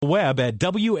web at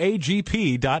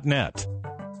wagp.net.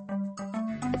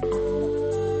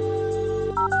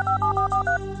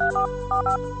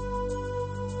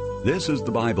 This is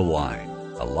The Bible Line,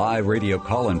 a live radio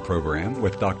call-in program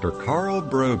with Dr. Carl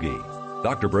Broggi.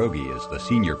 Dr. Broggi is the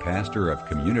senior pastor of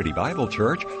Community Bible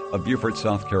Church of Beaufort,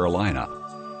 South Carolina.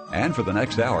 And for the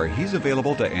next hour, he's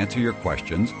available to answer your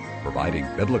questions, providing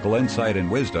biblical insight and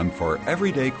wisdom for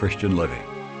everyday Christian living.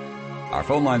 Our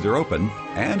phone lines are open,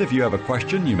 and if you have a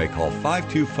question, you may call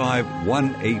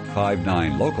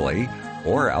 525-1859 locally,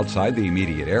 or outside the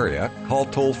immediate area, call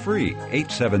toll-free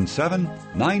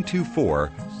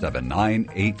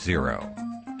 877-924-7980.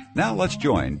 Now let's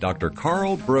join Dr.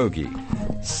 Carl Broggi.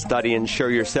 Study and show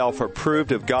yourself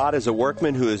approved of God as a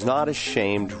workman who is not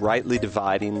ashamed, rightly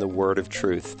dividing the word of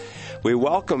truth. We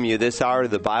welcome you this hour to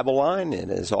the Bible Line,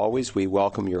 and as always, we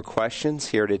welcome your questions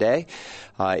here today.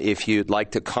 If you'd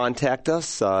like to contact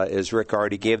us, as Rick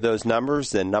already gave those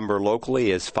numbers, the number locally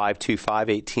is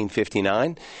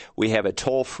 525-1859. We have a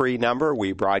toll-free number.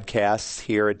 We broadcast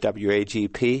here at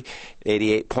WAGP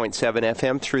 88.7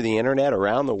 FM through the Internet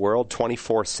around the world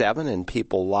 24/7, and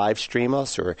people live stream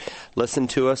us or listen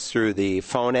to us through the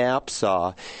phone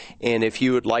apps. And if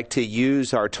you would like to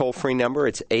use our toll-free number,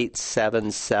 it's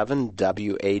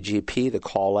 877-WAGP, the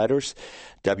call letters,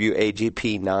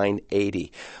 WAGP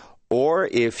 980. Or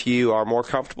if you are more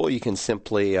comfortable, you can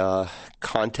simply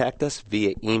contact us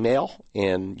via email,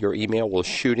 and your email will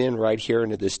shoot in right here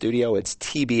into the studio. It's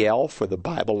TBL for the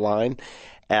Bible Line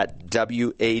at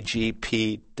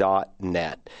WAGP.net.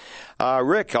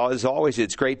 Rick, as always,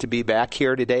 it's great to be back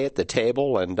here today at the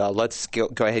table, and let's go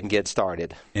ahead and get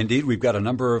started. Indeed, we've got a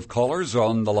number of callers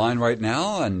on the line right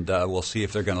now, and we'll see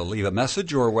if they're going to leave a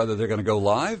message or whether they're going to go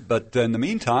live. But in the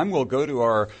meantime, we'll go to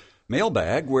our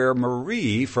mailbag, where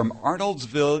Marie from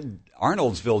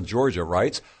Arnoldsville, Georgia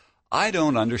writes, I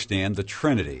don't understand the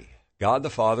Trinity. God the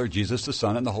Father, Jesus the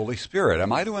Son, and the Holy Spirit.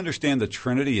 Am I to understand the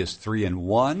Trinity as three in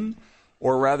one,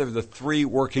 or rather the three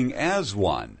working as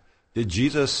one? Did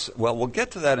Jesus, well, we'll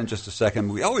get to that in just a second.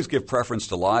 We always give preference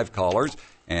to live callers,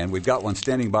 and we've got one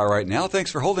standing by right now.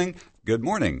 Thanks for holding. Good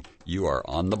morning. You are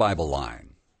on the Bible Line.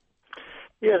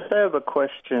 Yes, I have a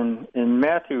question. In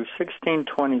Matthew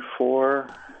 16:24,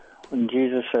 when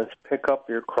Jesus says, pick up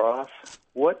your cross,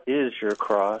 what is your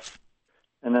cross?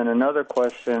 And then another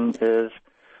question is,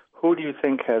 who do you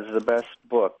think has the best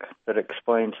book that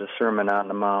explains the Sermon on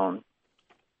the Mount?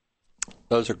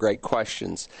 Those are great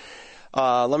questions.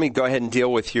 Let me go ahead and deal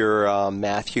with your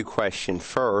Matthew question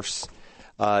first.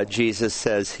 Jesus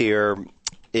says here,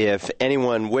 if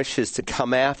anyone wishes to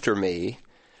come after me,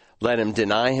 let him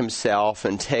deny himself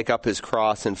and take up his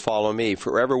cross and follow me.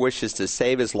 For whoever wishes to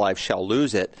save his life shall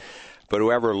lose it, but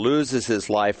whoever loses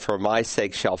his life for my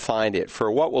sake shall find it.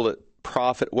 For what will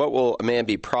a man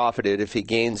be profited if he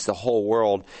gains the whole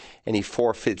world and he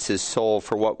forfeits his soul?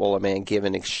 For what will a man give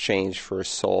in exchange for his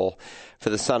soul? For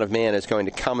the Son of Man is going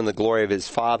to come in the glory of his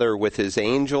Father with his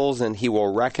angels, and he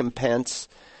will recompense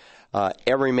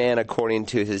every man according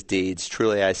to his deeds.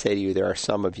 Truly I say to you, there are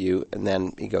some of you. And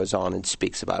then he goes on and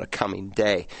speaks about a coming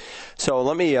day. So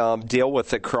let me deal with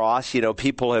the cross. You know,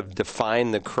 people have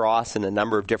defined the cross in a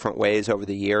number of different ways over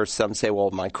the years. Some say,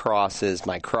 well, my cross is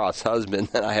my cross husband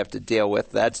that I have to deal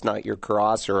with. That's not your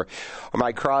cross. Or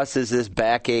my cross is this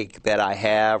backache that I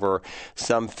have, or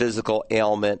some physical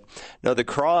ailment. No, the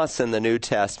cross in the New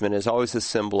Testament is always a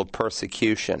symbol of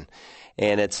persecution.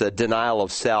 And it's a denial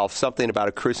of self, something about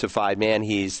a crucified man.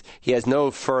 He has no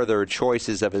further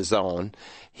choices of his own.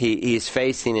 He's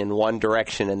facing in one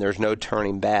direction, and there's no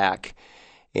turning back.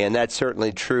 And that's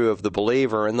certainly true of the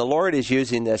believer. And the Lord is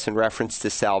using this in reference to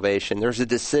salvation. There's a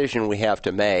decision we have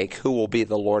to make. Who will be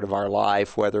the Lord of our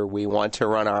life, whether we want to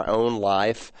run our own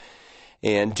life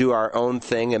and do our own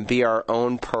thing and be our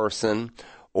own person,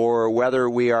 or whether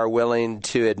we are willing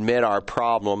to admit our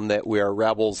problem, that we are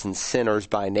rebels and sinners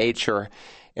by nature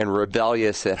and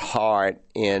rebellious at heart,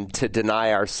 and to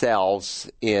deny ourselves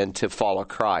and to follow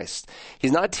Christ.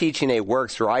 He's not teaching a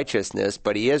works righteousness,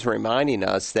 but he is reminding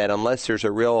us that unless there's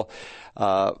a real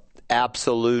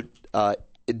absolute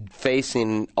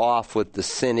facing off with the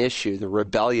sin issue, the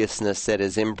rebelliousness that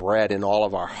is inbred in all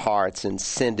of our hearts, and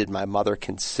sin did my mother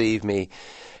conceive me,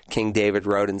 King David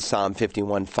wrote in Psalm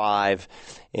 51:5.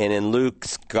 And in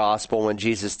Luke's gospel, when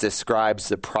Jesus describes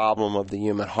the problem of the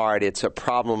human heart, it's a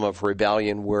problem of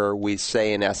rebellion where we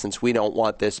say, in essence, we don't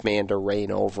want this man to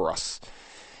reign over us.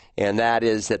 And that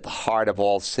is at the heart of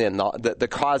all sin. The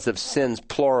cause of sin's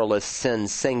plural is sin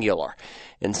singular.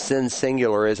 And sin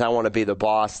singular is I want to be the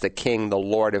boss, the king, the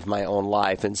Lord of my own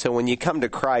life. And so when you come to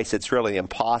Christ, it's really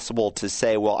impossible to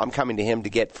say, well, I'm coming to him to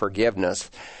get forgiveness.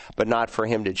 but not for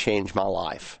him to change my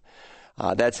life.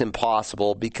 That's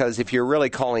impossible, because if you're really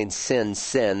calling sin,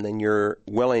 sin, then you're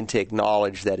willing to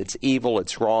acknowledge that it's evil,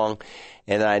 it's wrong,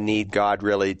 and I need God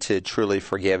really to truly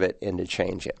forgive it and to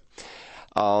change it.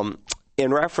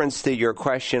 In reference to your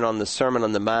question on the Sermon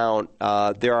on the Mount,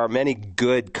 there are many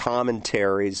good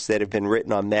commentaries that have been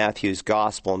written on Matthew's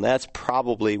Gospel, and that's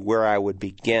probably where I would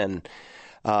begin.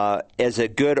 As a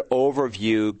good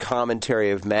overview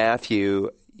commentary of Matthew,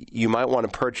 you might want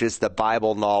to purchase the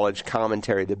Bible Knowledge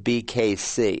Commentary, the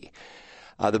BKC.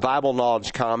 The Bible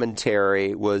Knowledge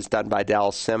Commentary was done by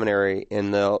Dallas Seminary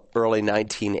in the early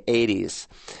 1980s.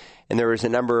 And there was a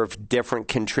number of different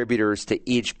contributors to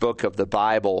each book of the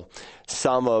Bible.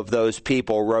 Some of those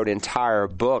people wrote entire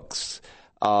books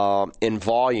in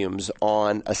volumes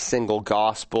on a single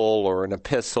gospel or an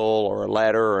epistle or a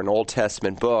letter or an Old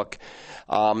Testament book.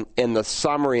 And the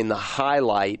summary and the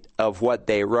highlight of what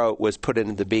they wrote was put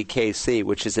into the BKC,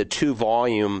 which is a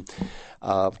 2-volume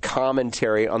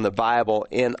commentary on the Bible.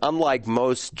 And unlike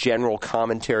most general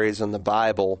commentaries on the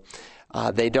Bible,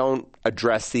 they don't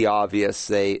address the obvious.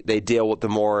 They deal with the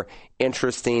more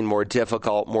interesting, more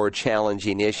difficult, more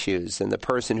challenging issues. And the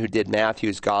person who did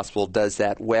Matthew's Gospel does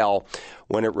that well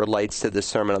when it relates to the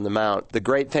Sermon on the Mount. The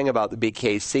great thing about the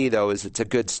BKC, though, is it's a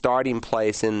good starting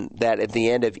place in that at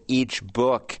the end of each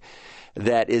book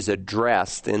that is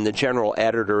addressed, and the general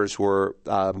editors were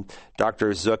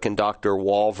Dr. Zook and Dr.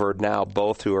 Walford, now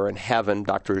both who are in heaven,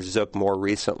 Dr. Zook more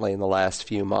recently in the last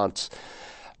few months.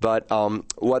 But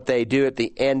what they do at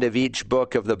the end of each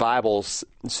book of the Bible,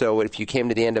 so if you came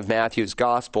to the end of Matthew's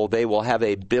Gospel, they will have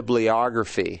a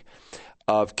bibliography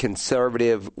of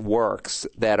conservative works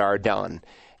that are done.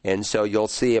 And so you'll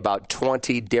see about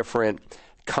 20 different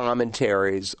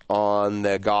commentaries on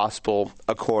the Gospel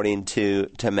according to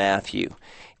Matthew.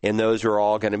 And those are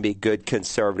all going to be good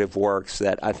conservative works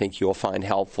that I think you'll find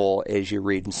helpful as you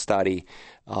read and study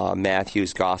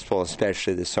Matthew's Gospel,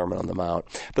 especially the Sermon on the Mount.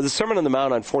 But the Sermon on the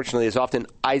Mount, unfortunately, is often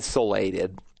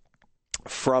isolated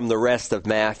from the rest of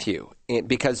Matthew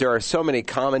because there are so many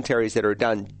commentaries that are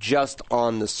done just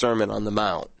on the Sermon on the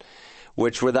Mount,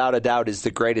 which without a doubt is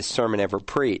the greatest sermon ever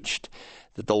preached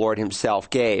that the Lord himself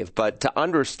gave. But to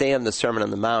understand the Sermon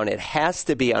on the Mount, it has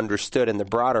to be understood in the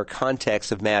broader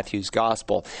context of Matthew's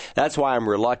Gospel. That's why I'm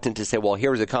reluctant to say, well,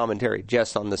 here's a commentary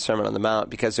just on the Sermon on the Mount,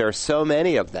 because there are so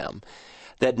many of them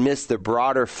that miss the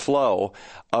broader flow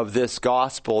of this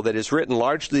gospel that is written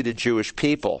largely to Jewish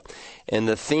people. And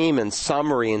the theme and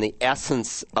summary and the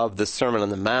essence of the Sermon on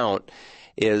the Mount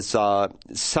is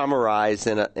summarized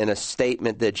in a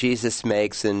statement that Jesus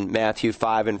makes in Matthew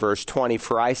 5 and verse 20.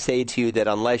 For I say to you that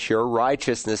unless your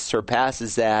righteousness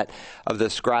surpasses that of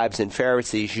the scribes and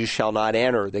Pharisees, you shall not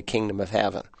enter the kingdom of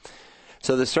heaven.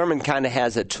 So the sermon kind of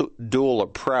has a dual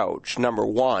approach. Number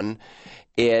one,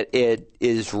 it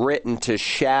is written to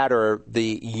shatter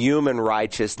the human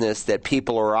righteousness that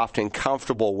people are often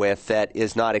comfortable with that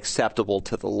is not acceptable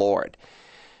to the Lord.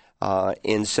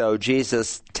 And so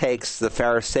Jesus takes the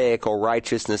Pharisaical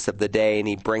righteousness of the day and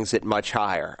he brings it much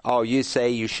higher. Oh, you say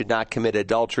you should not commit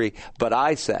adultery, but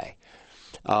I say,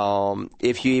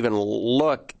 if you even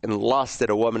look and lust at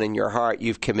a woman in your heart,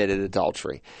 you've committed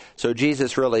adultery. So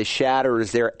Jesus really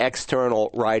shatters their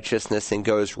external righteousness and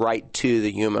goes right to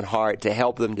the human heart to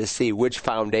help them to see which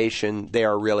foundation they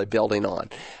are really building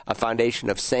on, a foundation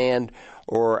of sand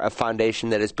or a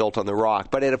foundation that is built on the rock.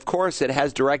 But of course, it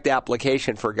has direct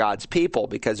application for God's people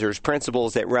because there's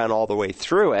principles that run all the way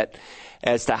through it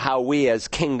as to how we as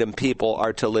kingdom people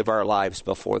are to live our lives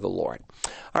before the Lord.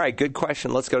 All right, good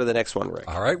question. Let's go to the next one, Rick.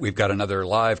 All right, we've got another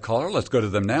live caller. Let's go to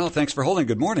them now. Thanks for holding.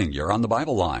 Good morning. You're on the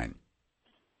Bible line.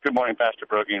 Good morning, Pastor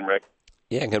Broggi and Rick.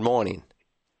 Yeah, good morning.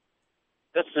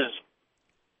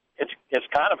 It's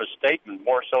kind of a statement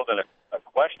more so than a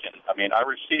question. I mean, I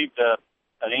received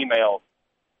an email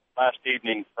last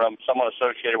evening from someone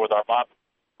associated with our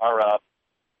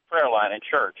prayer line in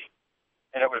church,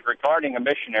 and it was regarding a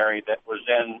missionary that was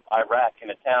in Iraq in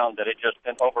a town that had just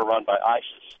been overrun by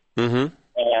ISIS. Mm-hmm.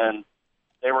 And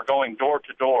they were going door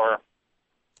to door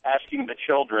asking the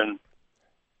children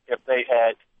if they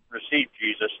had received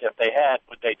Jesus. If they had,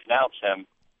 would they denounce him?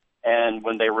 And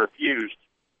when they refused,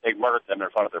 they murdered them in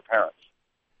front of their parents.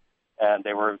 And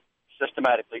they were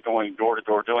systematically going door to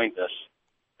door doing this.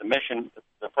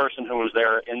 The person who was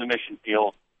there in the mission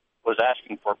field was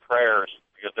asking for prayers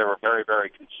because they were very, very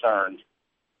concerned.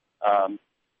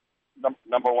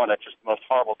 Number one, that's just the most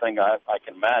horrible thing I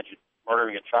can imagine,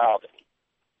 murdering a child.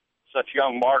 Such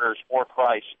young martyrs for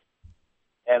Christ.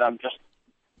 And I'm just,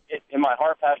 in my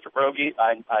heart, Pastor Broggi,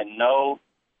 I know,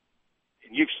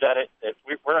 and you've said it, that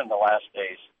we're in the last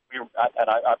days.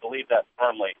 I believe that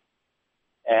firmly.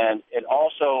 And it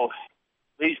also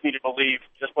leads me to believe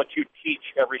just what you teach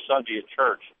every Sunday at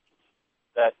church,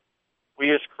 that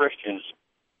we as Christians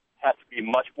have to be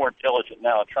much more diligent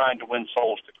now trying to win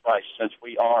souls to Christ, since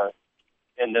we are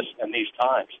in these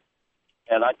times.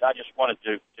 And I just wanted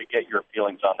to get your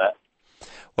feelings on that.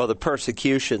 Well, the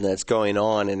persecution that's going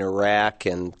on in Iraq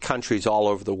and countries all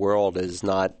over the world is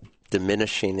not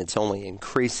diminishing. It's only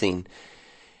increasing.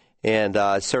 And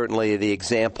certainly the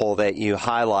example that you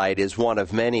highlight is one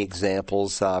of many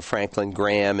examples. Franklin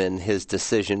Graham in his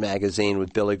Decision magazine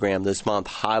with Billy Graham this month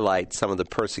highlights some of the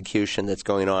persecution that's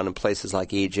going on in places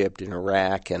like Egypt and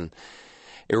Iraq and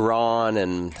Iran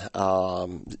and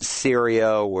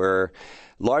Syria, where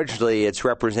largely it's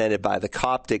represented by the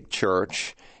Coptic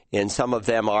Church, and some of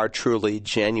them are truly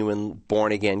genuine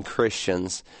born-again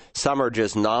Christians. Some are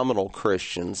just nominal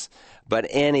Christians, but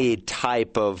any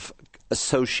type of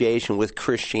association with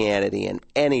Christianity in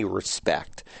any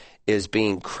respect is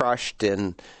being crushed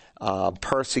and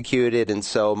persecuted. And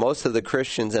so most of the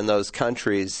Christians in those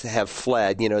countries have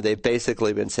fled. You know, they've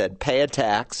basically been said, pay a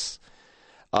tax,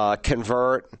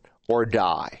 convert, or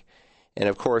die. And,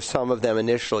 of course, some of them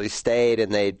initially stayed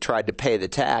and they tried to pay the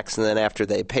tax, and then after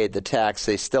they paid the tax,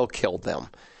 they still killed them.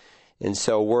 And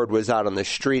so word was out on the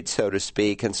street, so to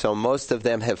speak, and so most of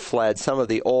them have fled. Some of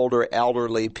the older,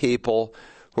 elderly people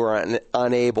who are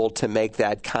unable to make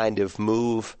that kind of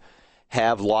move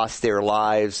have lost their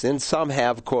lives, and some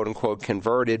have, quote-unquote,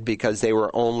 converted because they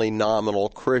were only nominal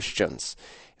Christians.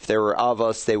 If they were of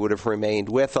us, they would have remained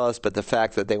with us, but the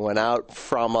fact that they went out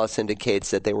from us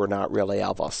indicates that they were not really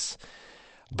of us.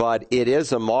 But it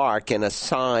is a mark and a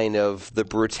sign of the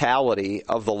brutality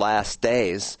of the last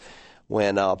days.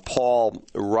 When Paul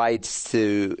writes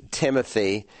to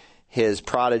Timothy, his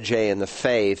protege in the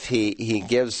faith, he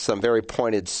gives some very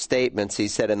pointed statements. He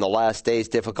said, in the last days,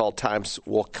 difficult times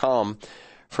will come,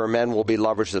 for men will be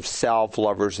lovers of self,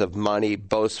 lovers of money,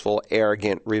 boastful,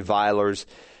 arrogant, revilers,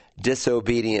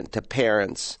 disobedient to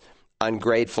parents,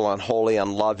 ungrateful, unholy,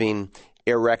 unloving,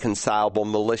 irreconcilable,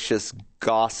 malicious,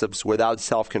 gossips, without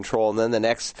self-control. And then the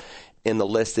next in the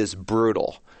list is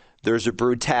brutal. There's a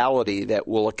brutality that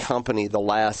will accompany the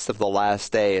last of the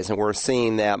last days, and we're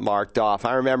seeing that marked off.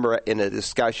 I remember in a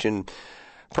discussion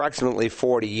approximately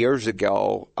 40 years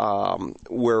ago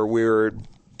where we were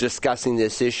discussing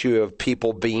this issue of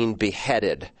people being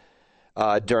beheaded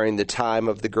during the time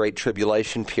of the Great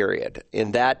Tribulation period.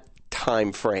 In that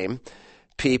time frame,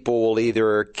 people will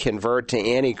either convert to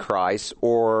Antichrist,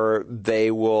 or they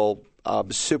will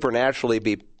supernaturally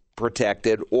be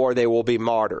protected, or they will be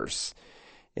martyrs.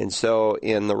 And so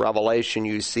in the Revelation,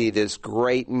 you see this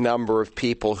great number of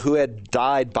people who had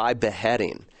died by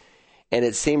beheading. And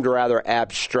it seemed rather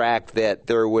abstract that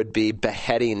there would be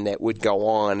beheading that would go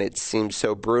on. It seemed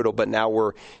so brutal. But now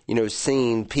we're,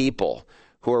 seeing people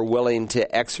who are willing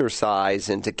to exercise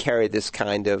and to carry this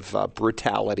kind of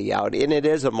brutality out. And it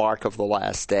is a mark of the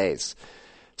last days.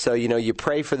 So, you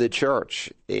pray for the church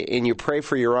and you pray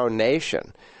for your own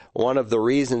nation. One of the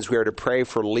reasons we are to pray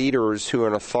for leaders who are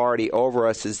in authority over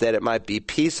us is that it might be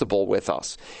peaceable with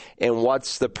us. And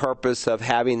what's the purpose of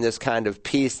having this kind of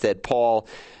peace that Paul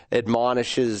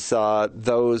admonishes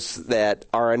those that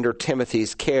are under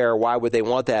Timothy's care? Why would they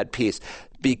want that peace?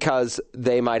 Because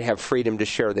they might have freedom to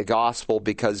share the gospel,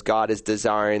 because God is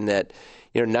desiring that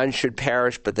none should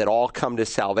perish, but that all come to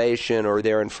salvation. Or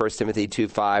there in 1 Timothy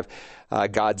 2:5,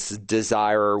 God's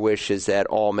desire or wish is that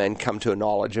all men come to a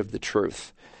knowledge of the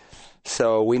truth.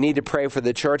 So we need to pray for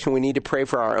the church, and we need to pray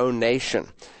for our own nation,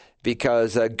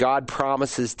 because God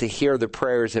promises to hear the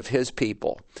prayers of his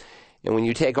people. And when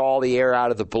you take all the air out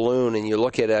of the balloon and you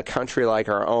look at a country like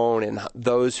our own and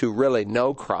those who really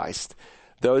know Christ,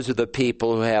 those are the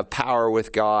people who have power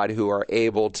with God, who are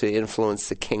able to influence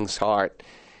the king's heart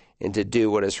and to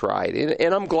do what is right.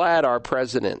 And I'm glad our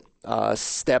president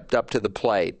stepped up to the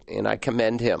plate, and I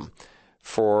commend him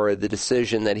for the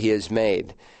decision that he has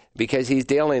made, because he's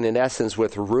dealing in essence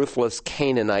with ruthless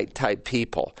Canaanite-type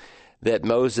people that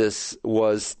Moses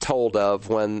was told of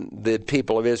when the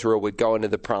people of Israel would go into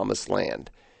the promised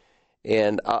land.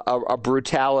 And a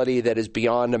brutality that is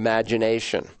beyond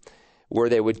imagination, where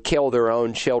they would kill their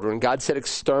own children. God said,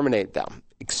 exterminate them.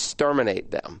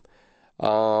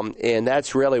 And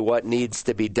that's really what needs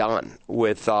to be done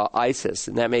with ISIS.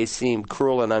 And that may seem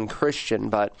cruel and unchristian,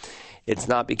 but it's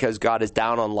not, because God is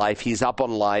down on life. He's up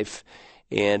on life,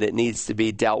 and it needs to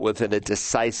be dealt with in a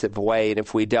decisive way. And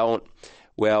if we don't,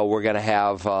 well, we're going to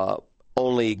have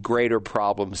only greater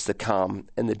problems to come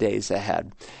in the days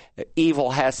ahead.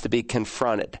 Evil has to be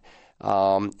confronted.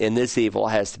 And this evil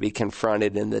has to be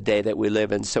confronted in the day that we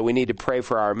live in. So we need to pray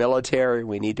for our military.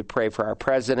 We need to pray for our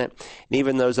president, and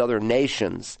even those other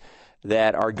nations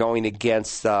that are going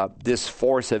against this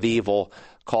force of evil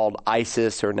called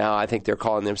ISIS, or now I think they're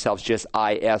calling themselves just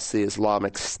IS, the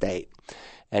Islamic State.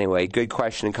 Anyway, good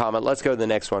question and comment. Let's go to the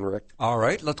next one, Rick. All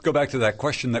right, let's go back to that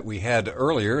question that we had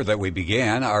earlier that we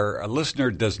began. Our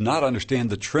listener does not understand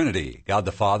the Trinity, God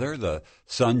the Father, the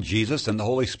Son, Jesus, and the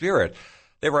Holy Spirit.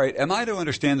 They write, am I to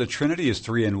understand the Trinity as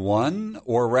three in one,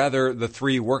 or rather the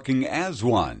three working as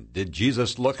one? Did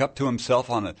Jesus look up to himself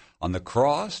on the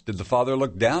cross? Did the Father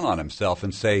look down on himself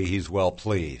and say he's well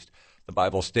pleased? The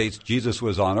Bible states Jesus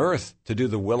was on earth to do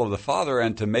the will of the Father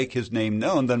and to make his name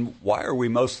known. Then why are we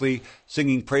mostly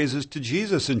singing praises to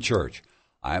Jesus in church?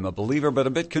 I am a believer but a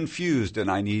bit confused, and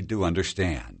I need to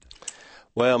understand.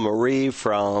 Well, Marie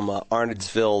from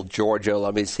Arnoldsville, Georgia,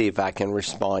 let me see if I can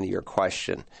respond to your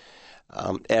question.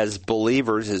 As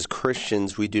believers, as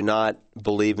Christians, we do not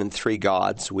believe in three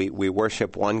gods. We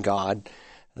worship one God.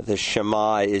 The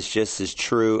Shema is just as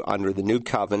true under the New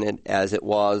Covenant as it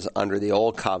was under the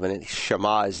Old Covenant.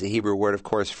 Shema is the Hebrew word, of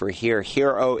course, for hear.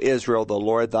 Hear, O Israel, the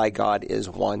Lord thy God is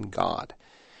one God.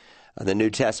 The New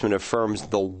Testament affirms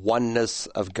the oneness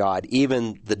of God.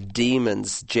 Even the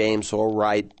demons, James will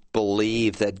write,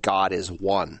 believe that God is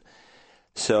one.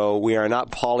 So we are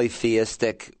not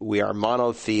polytheistic, we are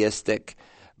monotheistic,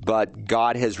 but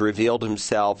God has revealed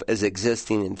himself as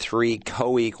existing in three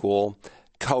co-equal,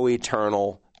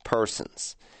 co-eternal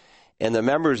persons. And the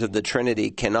members of the Trinity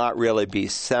cannot really be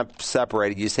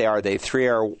separated. You say, are they three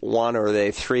or one, or are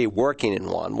they three working in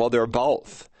one? Well, they're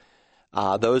both.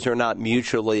 Those are not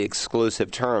mutually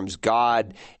exclusive terms.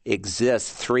 God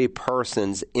exists, three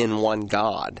persons in one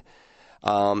God.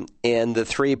 And the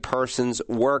three persons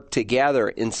work together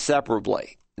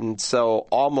inseparably. And so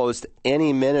almost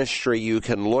any ministry you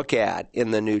can look at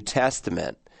in the New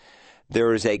Testament,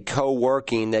 there is a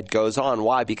co-working that goes on.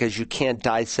 Why? Because you can't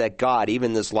dissect God.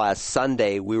 Even this last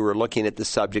Sunday, we were looking at the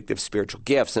subject of spiritual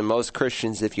gifts. And most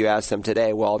Christians, if you ask them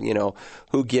today, well,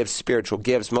 who gives spiritual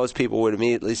gifts? Most people would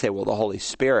immediately say, well, the Holy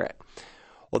Spirit.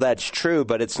 Well, that's true,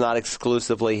 but it's not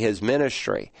exclusively his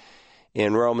ministry.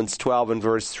 In Romans 12 and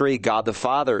verse 3, God the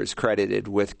Father is credited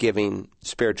with giving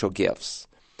spiritual gifts.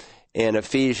 In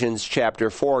Ephesians chapter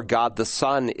 4, God the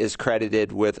Son is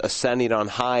credited with ascending on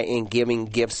high and giving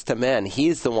gifts to men.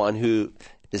 He's the one who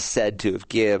is said to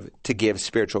give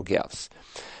spiritual gifts.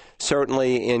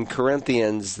 Certainly in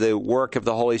Corinthians, the work of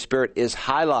the Holy Spirit is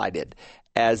highlighted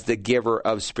as the giver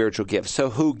of spiritual gifts. So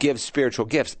who gives spiritual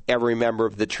gifts? Every member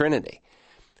of the Trinity.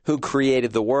 Who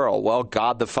created the world? Well,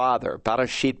 God the Father.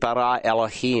 Barashit bara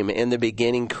Elohim. In the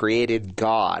beginning created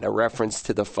God, a reference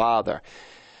to the Father,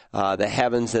 the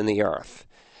heavens and the earth.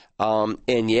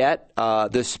 And yet,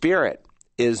 the Spirit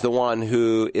is the one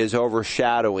who is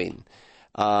overshadowing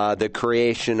the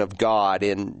creation of God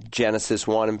in Genesis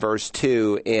 1 and verse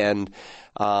 2, and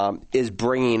is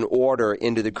bringing order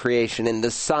into the creation. And the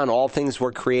Son, all things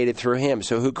were created through him.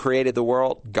 So who created the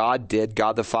world? God did.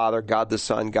 God the Father, God the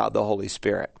Son, God the Holy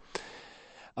Spirit.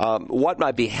 What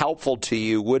might be helpful to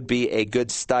you would be a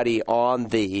good study on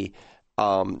the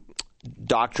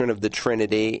doctrine of the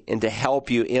Trinity. And to help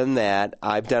you in that,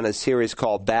 I've done a series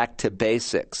called Back to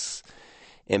Basics.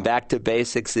 And Back to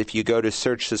Basics, if you go to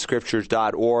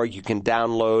searchthescriptures.org, you can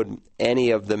download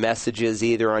any of the messages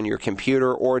either on your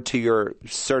computer or to your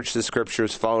Search the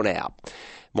Scriptures phone app.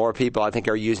 More people, I think,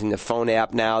 are using the phone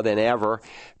app now than ever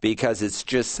because it's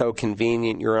just so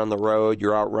convenient. You're on the road,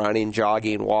 you're out running,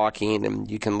 jogging, walking, and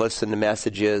you can listen to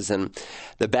messages. And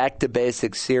the Back to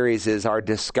Basics series is our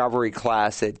discovery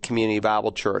class at Community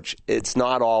Bible Church. It's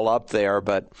not all up there,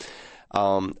 but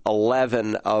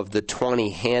 11 of the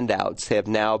 20 handouts have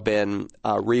now been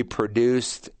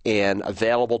reproduced and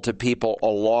available to people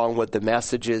along with the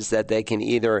messages that they can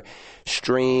either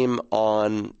stream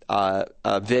on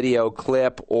a video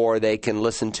clip or they can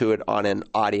listen to it on an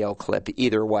audio clip,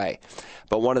 either way.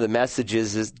 But one of the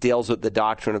messages deals with the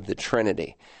doctrine of the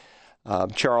Trinity.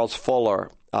 Charles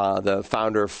Fuller, the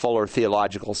founder of Fuller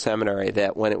Theological Seminary,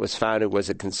 that when it was founded was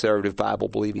a conservative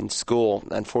Bible-believing school.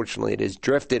 Unfortunately, it has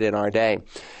drifted in our day.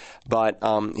 But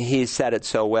he said it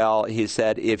so well. He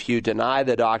said, if you deny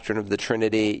the doctrine of the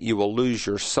Trinity, you will lose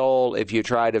your soul. If you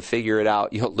try to figure it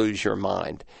out, you'll lose your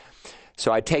mind.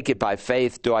 So I take it by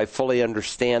faith. Do I fully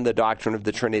understand the doctrine of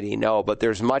the Trinity? No, but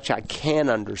there's much I can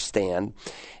understand.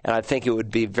 And I think it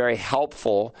would be very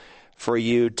helpful for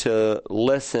you to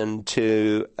listen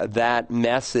to that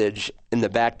message in the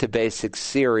Back to Basics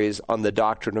series on the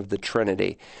doctrine of the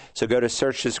Trinity. So go to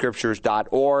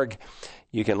searchthescriptures.org.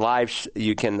 You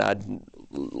can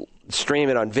stream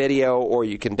it on video, or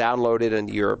you can download it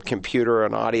into your computer,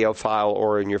 an audio file,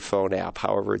 or in your phone app,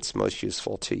 however it's most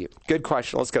useful to you. Good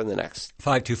question. Let's go to the next.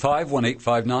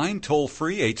 525-1859, toll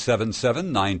free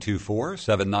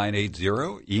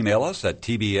 877-924-7980. Email us at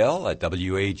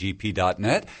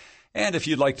tbl@wagp.net. And if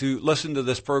you'd like to listen to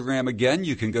this program again,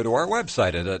 you can go to our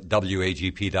website at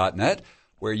wagp.net,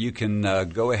 where you can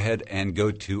go ahead and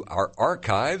go to our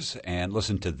archives and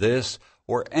listen to this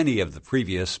or any of the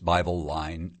previous Bible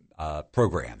Line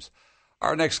programs.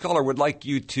 Our next caller would like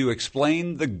you to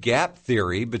explain the gap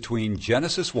theory between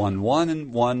Genesis 1:1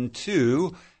 and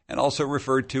 1:2, and also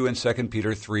referred to in 2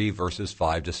 Peter 3, verses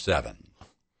 5 to 7.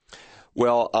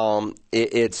 Well,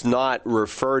 it's not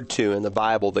referred to in the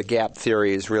Bible. The gap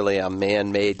theory is really a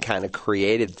man-made kind of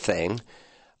created thing.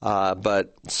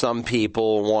 But some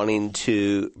people wanting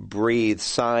to breathe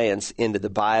science into the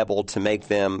Bible to make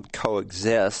them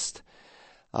coexist,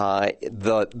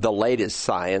 the latest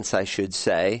science, I should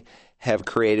say, have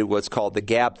created what's called the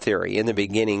gap theory. In the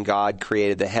beginning, God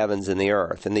created the heavens and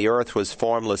the earth was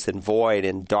formless and void,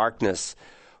 and darkness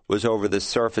was over the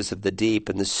surface of the deep,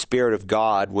 and the Spirit of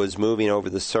God was moving over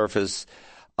the surface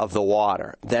of the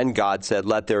water. Then God said,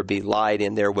 "Let there be light,"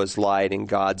 and there was light, and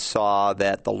God saw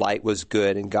that the light was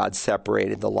good, and God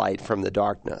separated the light from the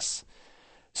darkness.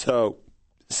 So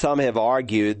some have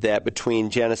argued that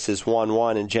between Genesis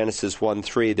 1:1 and Genesis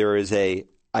 1:3 there is a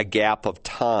gap of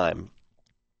time.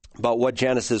 But what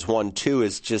Genesis 1:2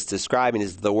 is just describing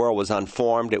is the world was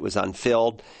unformed, it was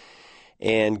unfilled,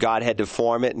 and God had to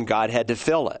form it and God had to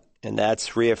fill it. And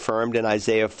that's reaffirmed in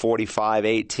Isaiah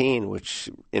 45:18, which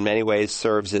in many ways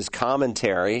serves as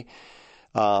commentary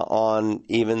on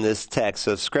even this text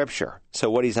of Scripture. So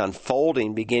what he's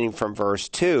unfolding, beginning from verse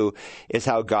 2, is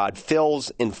how God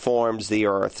fills and forms the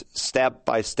earth step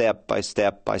by step by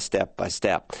step by step by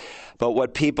step. But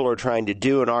what people are trying to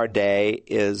do in our day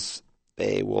is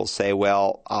they will say,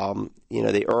 well,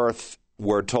 the earth,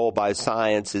 we're told by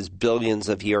science, is billions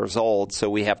of years old, so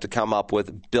we have to come up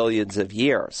with billions of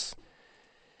years.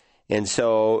 And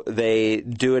so they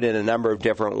do it in a number of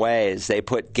different ways. They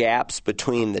put gaps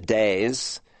between the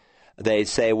days. They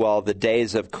say, well, the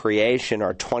days of creation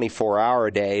are 24-hour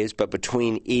days, but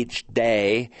between each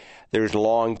day there's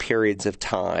long periods of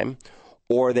time.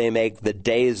 Or they make the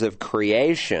days of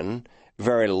creation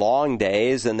very long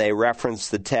days, and they reference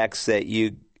the text that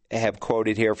you have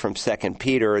quoted here from 2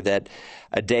 Peter, that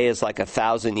a day is like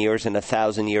 1,000 years and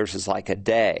 1,000 years is like a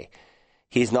day.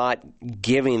 He's not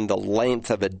giving the length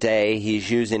of a day.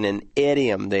 He's using an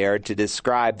idiom there to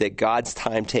describe that God's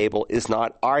timetable is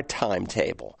not our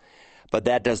timetable. But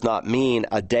that does not mean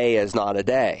a day is not a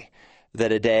day,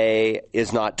 that a day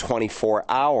is not 24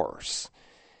 hours.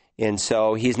 And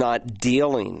so he's not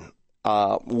dealing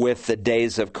with the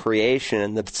days of creation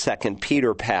in the 2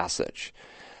 Peter passage.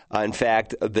 In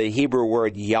fact, the Hebrew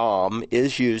word yom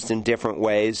is used in different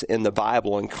ways in the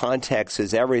Bible, and context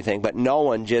is everything, but no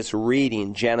one just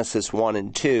reading Genesis 1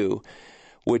 and 2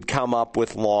 would come up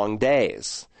with long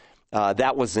days.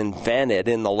 That was invented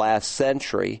in the last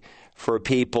century for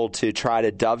people to try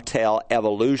to dovetail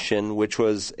evolution, which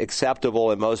was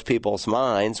acceptable in most people's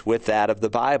minds, with that of the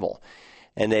Bible.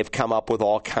 And they've come up with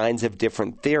all kinds of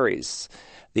different theories.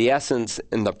 The essence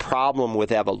and the problem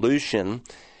with evolution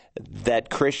that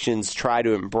Christians try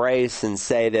to embrace and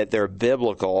say that they're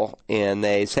biblical, and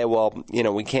they say, well,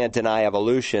 we can't deny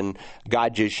evolution.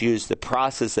 God just used the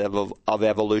process of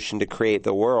evolution to create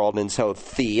the world, and so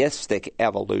theistic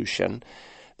evolution,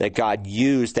 that God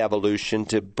used evolution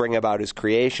to bring about his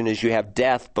creation, is you have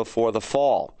death before the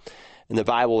fall. And the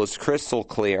Bible is crystal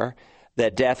clear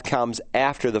that death comes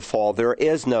after the fall. There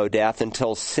is no death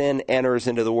until sin enters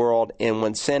into the world, and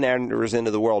when sin enters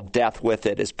into the world, death with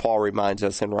it, as Paul reminds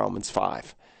us in Romans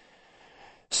 5.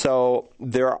 So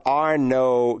there are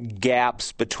no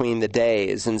gaps between the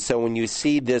days, and so when you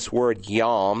see this word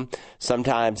yom,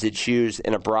 sometimes it's used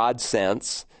in a broad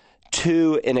sense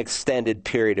to an extended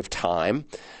period of time.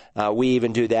 We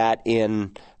even do that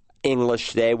in English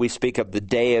today. We speak of the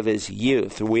day of his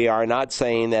youth. We are not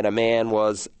saying that a man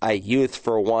was a youth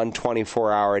for one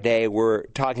 24-hour day. We're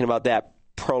talking about that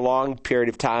prolonged period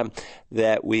of time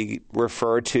that we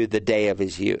refer to the day of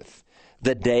his youth.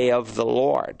 The day of the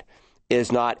Lord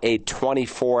is not a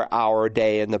 24-hour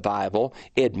day in the Bible.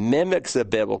 It mimics a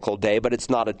biblical day, but it's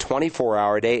not a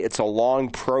 24-hour day. It's a long,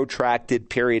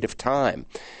 protracted period of time.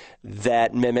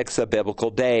 that mimics a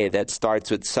biblical day that starts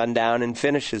with sundown and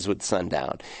finishes with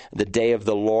sundown. The day of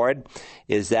the Lord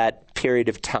is that period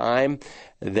of time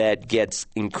that gets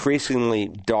increasingly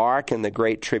dark in the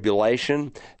Great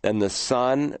Tribulation. Then the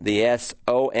sun, the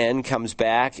S-O-N, comes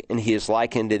back, and he is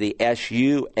likened to the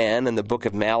S-U-N in the book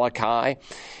of Malachi.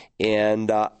 And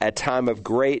a time of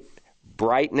great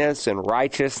brightness and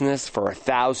righteousness for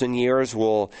 1,000 years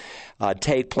will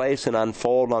take place and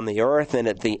unfold on the earth. And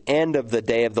at the end of the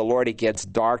day of the Lord, it gets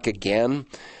dark again,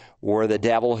 where the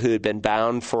devil who had been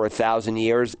bound for 1,000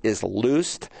 years is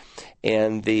loosed,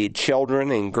 and the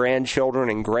children and grandchildren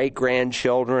and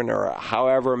great-grandchildren, or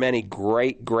however many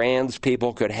great-grands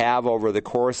people could have over the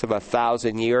course of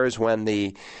 1,000 years, when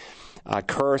the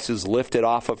curse is lifted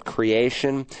off of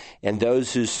creation, and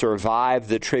those who survive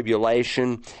the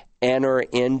tribulation enter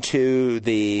into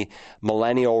the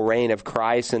millennial reign of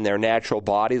Christ in their natural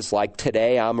bodies. Like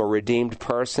today, I'm a redeemed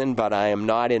person, but I am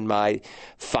not in my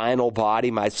final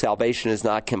body. My salvation is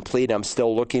not complete. I'm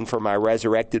still looking for my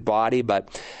resurrected body,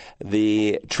 but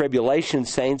the tribulation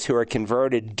saints who are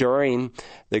converted during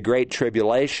the Great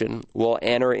Tribulation will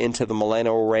enter into the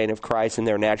millennial reign of Christ in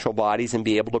their natural bodies and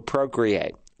be able to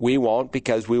procreate. We won't,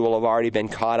 because we will have already been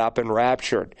caught up and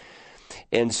raptured.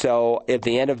 And so at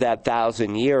the end of that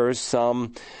 1,000 years,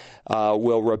 some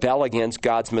will rebel against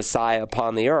God's Messiah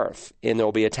upon the earth, and there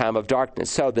will be a time of darkness.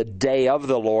 So the day of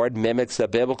the Lord mimics a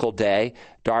biblical day,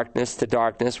 darkness to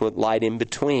darkness with light in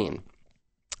between.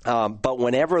 But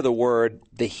whenever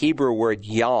the Hebrew word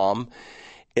yom,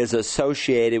 is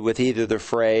associated with either the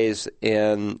phrase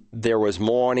there was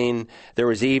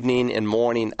evening and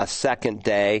morning a second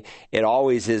day, it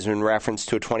always is in reference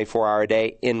to a 24-hour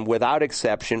day. And without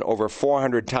exception, over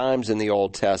 400 times in the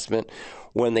Old Testament,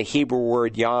 when the Hebrew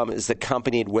word yom is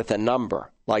accompanied with a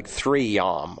number, like 3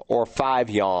 yom, or 5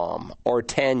 yom, or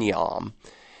 10 yom,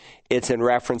 it's in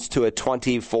reference to a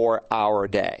 24-hour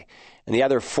day. And the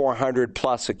other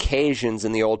 400-plus occasions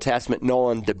in the Old Testament, no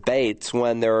one debates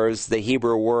when there's the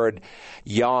Hebrew word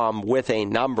yom with a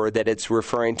number that it's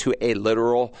referring to a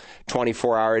literal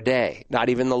 24-hour day. Not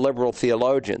even the liberal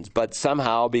theologians, but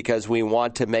somehow, because we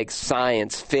want to make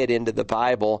science fit into the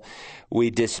Bible, we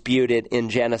dispute it in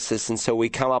Genesis, and so we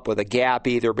come up with a gap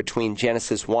either between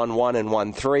Genesis 1:1 and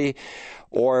 1:3,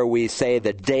 or we say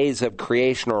the days of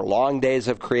creation are long days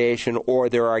of creation, or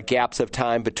there are gaps of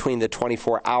time between the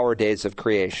 24-hour days of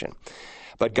creation.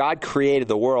 But God created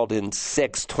the world in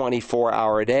 6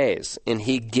 24-hour days, and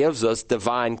he gives us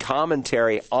divine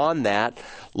commentary on that,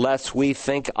 lest we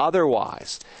think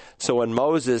otherwise. So when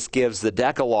Moses gives the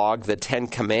Decalogue, the 10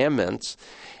 Commandments,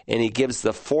 and he gives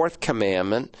the 4th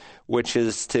commandment, which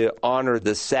is to honor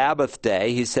the Sabbath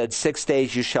day, he said, 6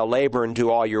 days you shall labor and do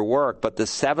all your work, but the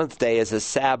 7th day is a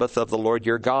Sabbath of the Lord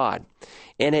your God.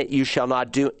 In it you shall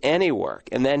not do any work.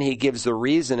 And then he gives the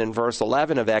reason in verse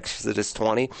 11 of Exodus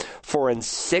 20, for in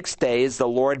 6 days the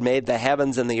Lord made the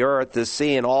heavens and the earth, the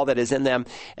sea, and all that is in them,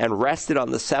 and rested on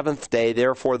the 7th day.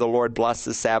 Therefore the Lord blessed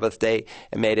the Sabbath day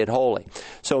and made it holy.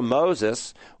 So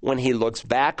Moses, when he looks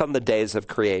back on the days of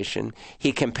creation,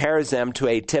 he compares them to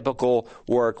a typical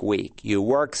work week. You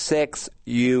work 6,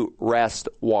 you rest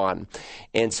 1.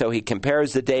 And so he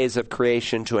compares the days of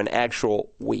creation to an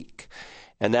actual week.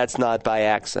 And that's not by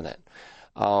accident.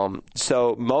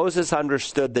 So Moses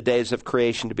understood the days of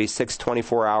creation to be 6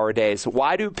 24-hour days.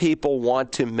 Why do people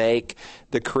want to make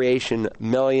the creation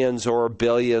millions or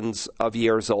billions of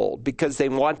years old? Because they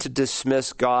want to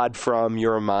dismiss God from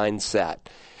your mindset.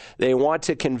 They want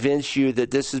to convince you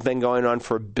that this has been going on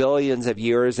for billions of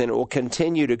years and it will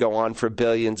continue to go on for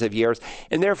billions of years,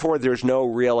 and therefore there's no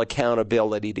real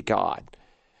accountability to God.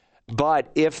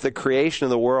 But if the creation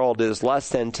of the world is less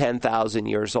than 10,000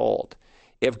 years old,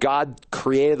 if God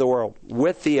created the world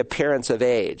with the appearance of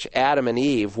age, Adam and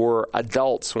Eve were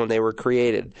adults when they were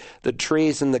created. The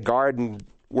trees in the garden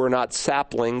were not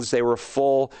saplings, they were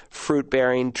full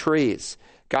fruit-bearing trees.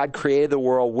 God created the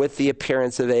world with the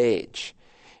appearance of age.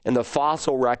 And the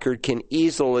fossil record can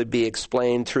easily be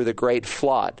explained through the Great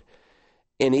Flood.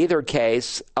 In either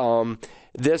case,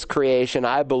 this creation,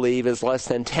 I believe, is less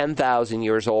than 10,000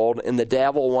 years old, and the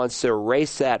devil wants to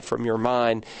erase that from your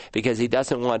mind because he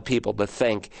doesn't want people to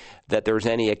think that there's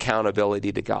any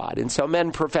accountability to God. And so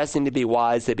men professing to be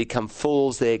wise, they become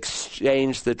fools, they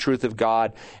exchange the truth of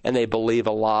God, and they believe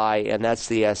a lie, and that's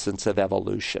the essence of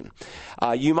evolution.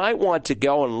 You might want to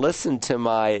go and listen to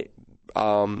my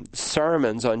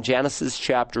sermons on Genesis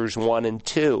chapters 1 and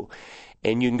 2.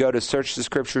 And you can go to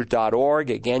searchthescriptures.org.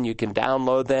 Again, you can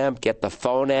download them, get the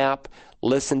phone app,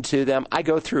 listen to them. I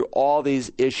go through all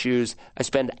these issues. I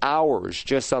spend hours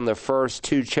just on the first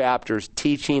 2 chapters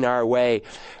teaching our way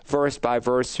verse by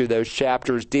verse through those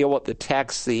chapters, deal with the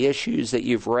text, the issues that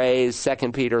you've raised,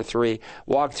 2 Peter 3,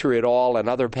 walk through it all and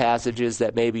other passages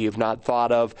that maybe you've not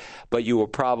thought of, but you will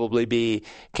probably be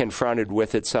confronted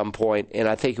with at some point, and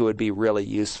I think it would be really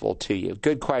useful to you.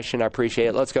 Good question. I appreciate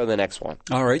it. Let's go to the next one.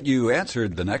 All right. You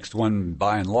answered the next one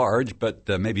by and large, but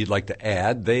maybe you'd like to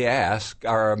add. They ask,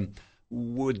 they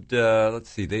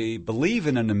believe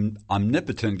in an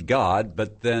omnipotent God,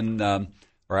 but then...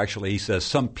 or actually, he says,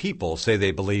 some people say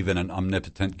they believe in an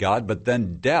omnipotent God, but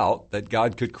then doubt that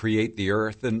God could create the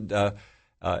earth and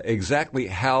exactly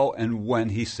how and when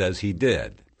he says he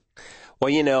did.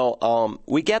 Well,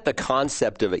 we get the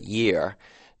concept of a year,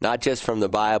 not just from the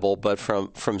Bible, but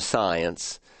from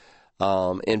science.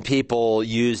 And people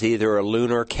use either a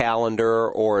lunar calendar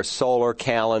or a solar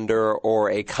calendar or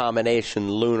a combination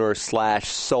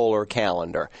lunar/solar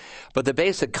calendar. But the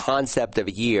basic concept of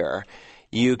a year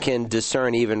you can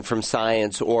discern even from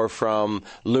science or from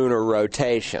lunar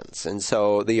rotations. And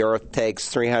so the Earth takes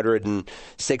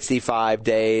 365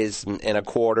 days and a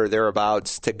quarter,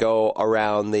 thereabouts, to go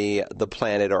around the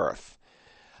planet Earth.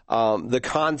 The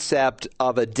concept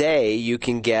of a day you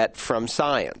can get from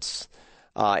science.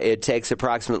 It takes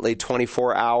approximately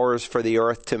 24 hours for the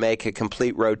Earth to make a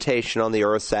complete rotation on the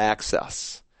Earth's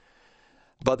axis.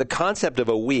 But the concept of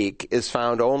a week is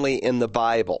found only in the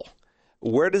Bible.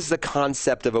 Where does the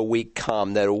concept of a week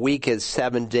come, that a week is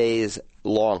 7 days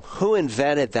long? Who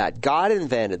invented that? God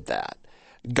invented that.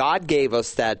 God gave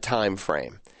us that time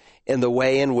frame in the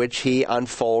way in which he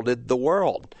unfolded the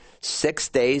world. 6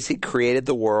 days he created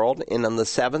the world, and on the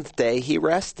 7th day he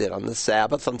rested. On the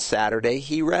Sabbath, on Saturday,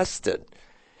 he rested.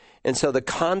 And so the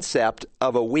concept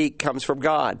of a week comes from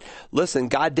God. Listen,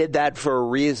 God did that for a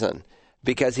reason,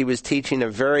 because he was teaching a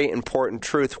very important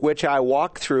truth, which I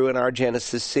walk through in our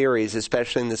Genesis series,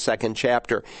 especially in the 2nd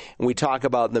chapter. And we talk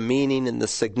about the meaning and the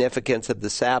significance of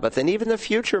the Sabbath, and even the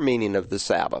future meaning of the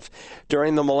Sabbath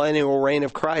during the millennial reign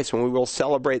of Christ, when we will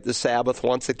celebrate the Sabbath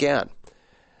once again.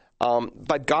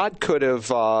 But God could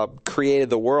have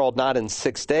created the world not in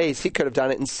 6 days. He could have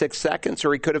done it in 6 seconds,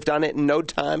 or he could have done it in no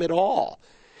time at all.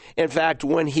 In fact,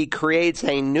 when he creates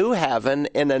a new heaven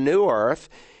and a new earth,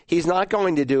 he's not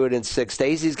going to do it in 6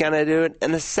 days. He's going to do it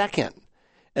in a second,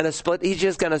 in a split. He's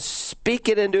just going to speak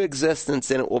it into existence,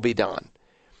 and it will be done.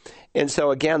 And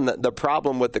so, again, the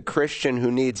problem with the Christian who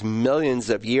needs millions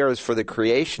of years for the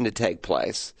creation to take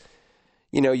place,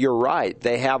 you're right.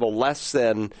 They have a less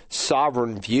than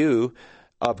sovereign view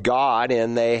of God,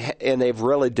 and they've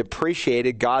really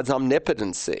depreciated God's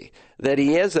omnipotency, that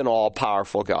he is an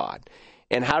all-powerful God.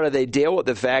 And how do they deal with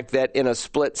the fact that in a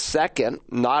split second,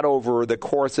 not over the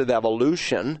course of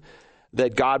evolution,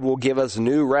 that God will give us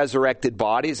new resurrected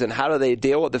bodies? And how do they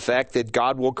deal with the fact that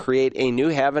God will create a new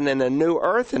heaven and a new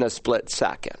earth in a split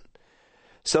second?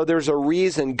 So there's a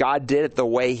reason God did it the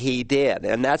way he did.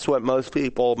 And that's what most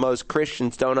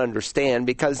Christians don't understand,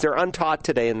 because they're untaught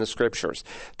today in the Scriptures.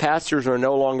 Pastors are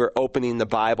no longer opening the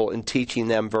Bible and teaching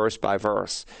them verse by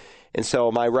verse. And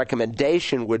so my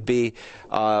recommendation would be,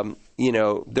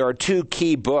 there are 2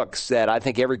 key books that I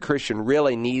think every Christian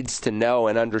really needs to know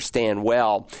and understand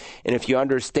well. And if you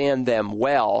understand them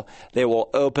well, they will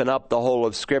open up the whole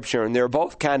of Scripture. And they're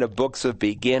both kind of books of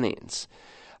beginnings.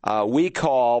 We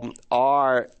call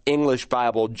our English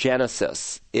Bible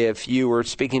Genesis. If you were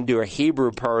speaking to a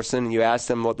Hebrew person and you asked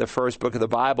them what the first book of the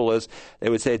Bible is, they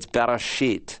would say it's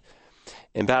Bereshit.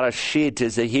 And Bereshit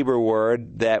is a Hebrew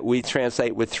word that we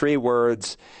translate with 3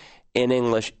 words in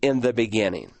English, in the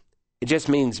beginning. It just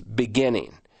means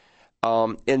beginning.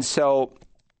 And so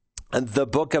the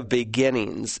book of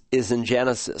beginnings is in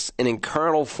Genesis. And in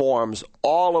kernel forms,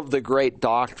 all of the great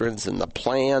doctrines and the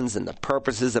plans and the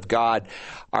purposes of God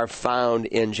are found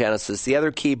in Genesis. The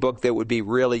other key book that would be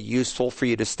really useful for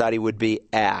you to study would be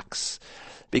Acts.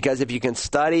 Because if you can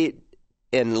study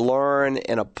and learn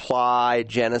and apply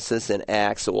Genesis and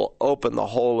Acts, it will open the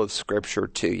whole of Scripture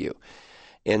to you.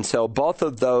 And so both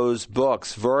of those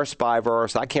books, verse by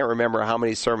verse, I can't remember how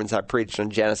many sermons I preached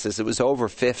on Genesis. It was over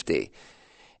 50.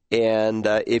 And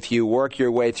if you work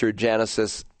your way through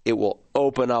Genesis, it will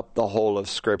open up the whole of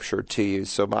Scripture to you.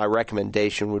 So my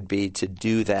recommendation would be to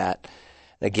do that.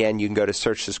 Again, you can go to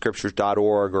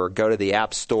searchthescriptures.org or go to the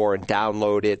App Store and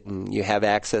download it, and you have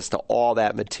access to all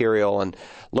that material, and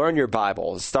learn your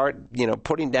Bible. Start,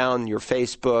 putting down your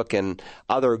Facebook and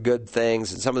other good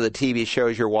things and some of the TV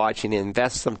shows you're watching, and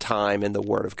invest some time in the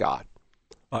Word of God.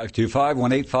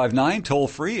 525-1859, toll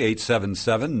free,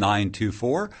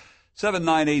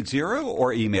 877-924-7980,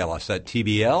 or email us at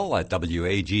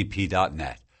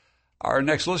tbl@wagp.net. Our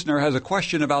next listener has a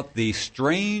question about the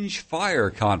Strange Fire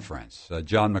Conference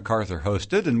John MacArthur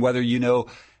hosted, and whether you know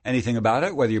anything about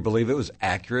it, whether you believe it was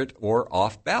accurate or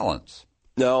off balance.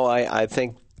 No, I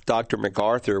think Dr.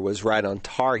 MacArthur was right on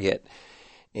target.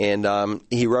 And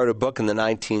he wrote a book in the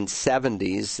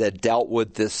 1970s that dealt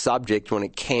with this subject when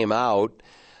it came out.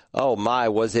 Oh, my,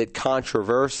 was it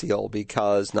controversial,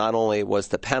 because not only was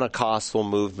the Pentecostal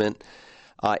movement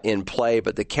in play,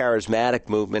 but the charismatic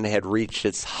movement had reached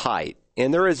its height.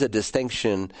 And there is a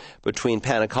distinction between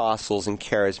Pentecostals and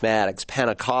charismatics.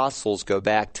 Pentecostals go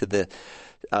back to the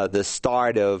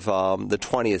start of the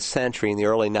 20th century. In the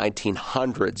early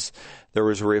 1900s, there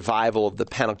was a revival of the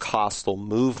Pentecostal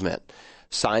movement,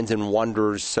 signs and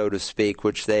wonders, so to speak,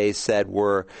 which they said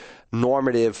were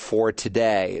normative for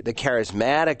today. The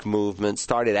charismatic movement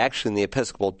started actually in the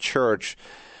Episcopal Church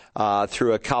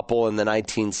through a couple in the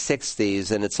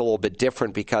 1960s, and it's a little bit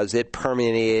different because it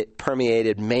permeated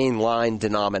mainline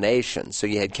denominations. So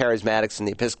you had charismatics in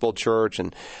the Episcopal Church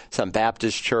and some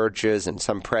Baptist churches and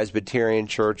some Presbyterian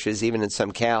churches, even in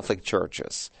some Catholic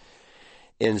churches.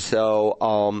 And so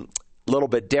a little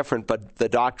bit different, but the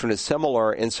doctrine is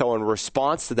similar. And so in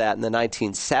response to that, in the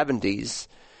 1970s,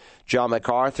 John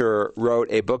MacArthur wrote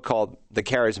a book called The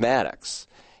Charismatics.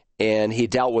 And he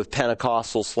dealt with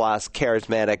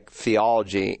Pentecostal/charismatic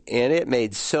theology, and it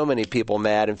made so many people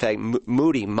mad. In fact,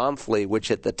 Moody Monthly,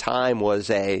 which at the time was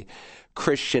a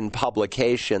Christian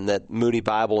publication that Moody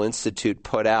Bible Institute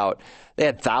put out, they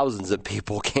had thousands of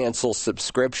people cancel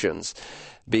subscriptions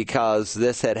because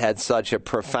this had had such a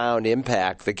profound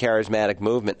impact, the charismatic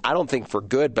movement. I don't think for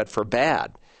good, but for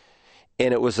bad.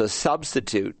 And it was a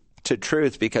substitute to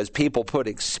truth because people put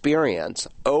experience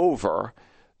over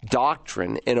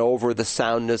doctrine and over the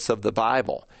soundness of the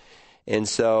Bible. And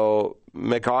so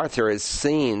MacArthur has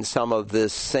seen some of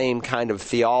this same kind of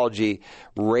theology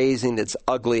raising its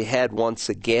ugly head once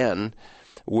again,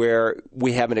 where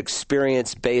we have an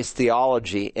experience-based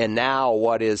theology. And now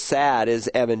what is sad is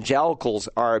evangelicals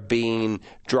are being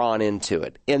drawn into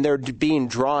it. And they're being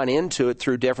drawn into it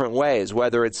through different ways,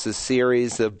 whether it's the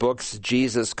series of books,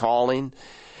 Jesus Calling.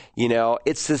 You know,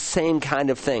 it's the same kind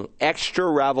of thing, extra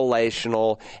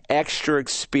revelational, extra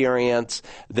experience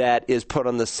that is put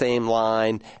on the same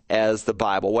line as the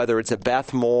Bible. Whether it's a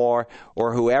Beth Moore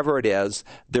or whoever it is,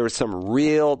 there are some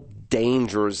real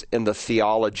dangers in the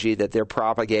theology that they're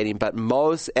propagating. But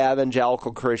most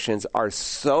evangelical Christians are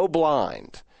so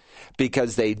blind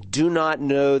because they do not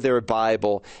know their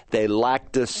Bible. They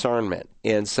lack discernment.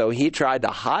 And so he tried to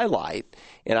highlight,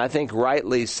 and I think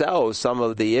rightly so, some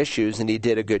of the issues, and he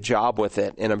did a good job with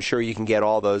it. And I'm sure you can get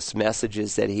all those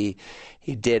messages that he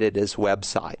did at his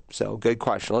website. So good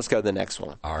question. Let's go to the next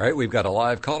one. All right, we've got a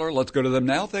live caller. Let's go to them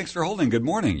now. Thanks for holding. Good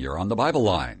morning. You're on the Bible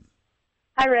line.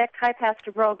 Hi, Rick. Hi,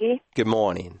 Pastor Broggi. Good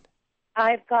morning.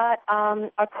 I've got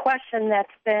a question that's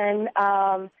been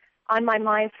on my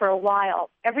mind for a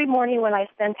while. Every morning when I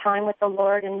spend time with the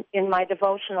Lord in my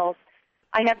devotionals,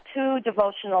 I have two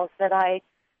devotionals that I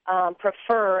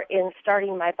prefer in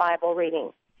starting my Bible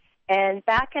reading. And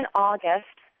back in August,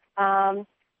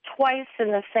 twice in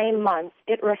the same month,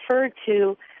 it referred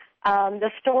to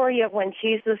the story of when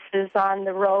Jesus is on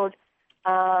the road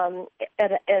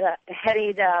headed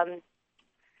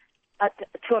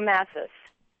to Emmaus.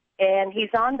 And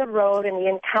he's on the road and he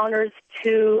encounters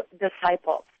two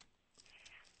disciples.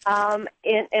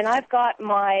 And I've got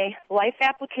my Life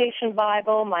Application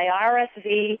Bible, my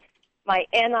RSV, my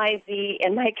NIV,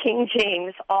 and my King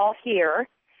James all here.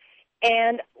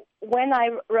 And when I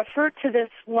refer to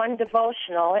this one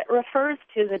devotional, it refers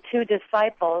to the two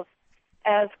disciples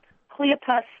as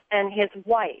Cleopas and his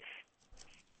wife.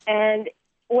 And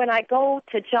when I go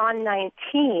to John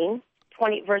 19,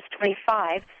 verse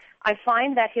 25, I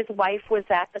find that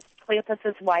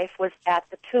Cleopas's wife was at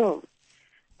the tomb.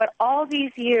 But all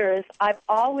these years, I've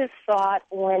always thought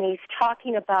when he's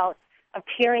talking about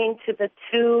appearing to the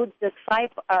two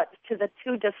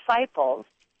disciples,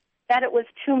 that it was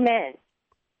two men.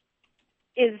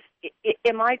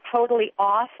 Am I totally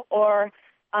off, or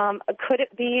could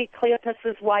it be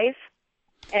Cleopas's wife?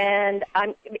 And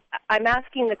I'm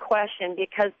asking the question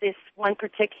because this one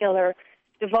particular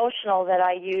devotional that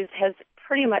I use has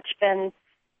pretty much been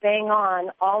bang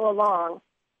on all along.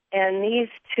 And these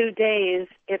 2 days,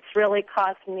 it's really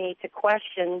caused me to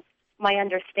question my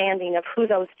understanding of who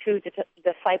those two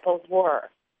disciples were.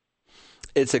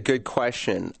 It's a good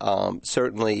question.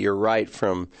 Certainly, you're right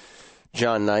from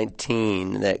John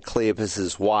 19 that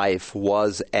Cleopas's wife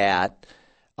was at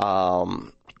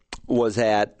the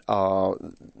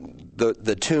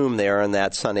tomb there on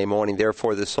that Sunday morning.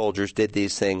 Therefore, the soldiers did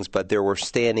these things, but they were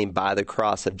standing by the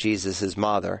cross of Jesus'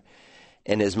 mother.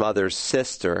 and his mother's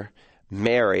sister,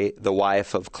 Mary, the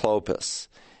wife of Clopas,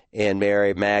 and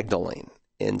Mary Magdalene.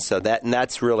 And so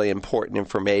that's really important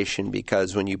information,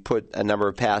 because when you put a number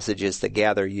of passages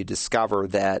together, you discover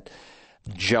that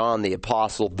John the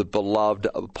Apostle, the beloved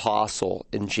apostle,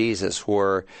 and Jesus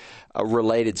were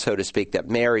related, so to speak, that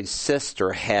Mary's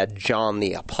sister had John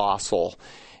the Apostle.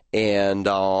 And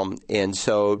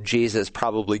so Jesus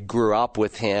probably grew up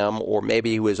with him, or maybe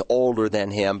he was older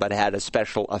than him, but had a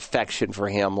special affection for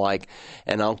him, like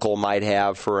an uncle might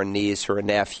have for a niece or a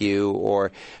nephew,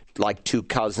 or like two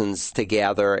cousins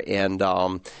together. And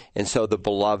so the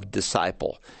beloved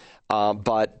disciple.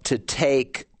 But to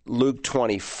take Luke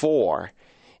 24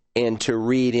 and to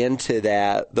read into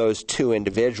those two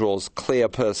individuals,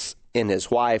 Cleopas and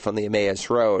his wife on the Emmaus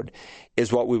Road,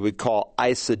 is what we would call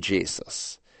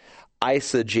eisegesis.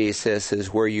 Eisegesis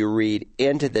is where you read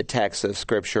into the text of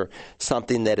Scripture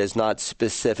something that is not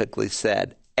specifically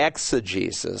said.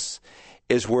 Exegesis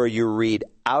is where you read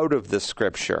out of the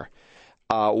Scripture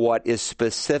what is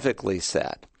specifically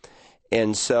said.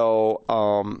 And so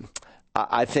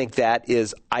I think that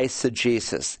is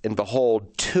eisegesis. And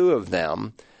behold, two of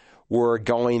them were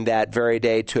going that very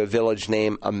day to a village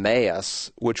named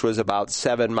Emmaus, which was about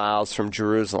 7 miles from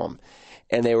Jerusalem.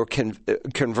 And they were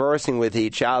conversing with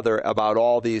each other about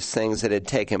all these things that had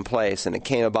taken place. And it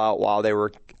came about while they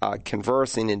were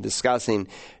conversing and discussing,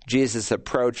 Jesus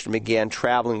approached and began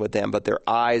traveling with them, but their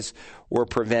eyes were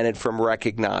prevented from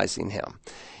recognizing him.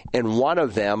 And one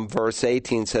of them, verse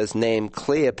 18 says, named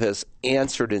Cleopas,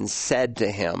 answered and said to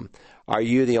him, "Are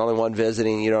you the only one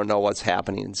visiting? You don't know what's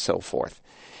happening," and so forth.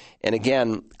 And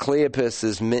again, Cleopas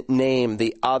is named,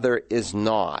 the other is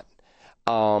not.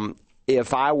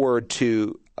 If I were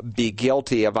to be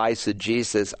guilty of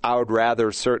eisegesis, I would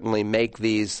rather certainly make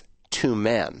these two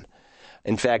men.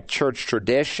 In fact, church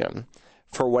tradition,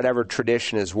 for whatever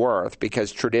tradition is worth,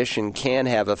 because tradition can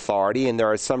have authority, and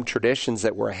there are some traditions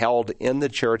that were held in the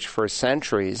church for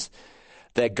centuries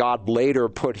that God later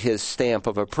put his stamp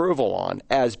of approval on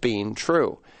as being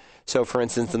true. So, for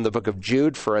instance, in the book of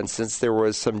Jude, for instance, there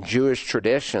was some Jewish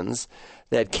traditions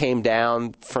that came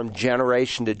down from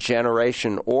generation to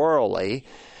generation orally,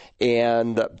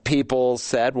 and people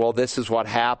said, well, this is what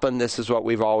happened, this is what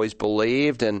we've always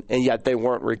believed, and yet they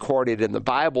weren't recorded in the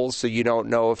Bible, so you don't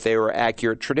know if they were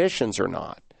accurate traditions or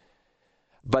not.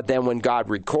 But then when God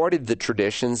recorded the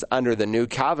traditions under the new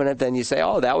covenant, then you say,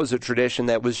 oh, that was a tradition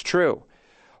that was true.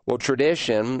 Well,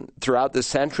 tradition throughout the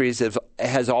centuries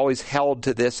has always held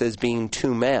to this as being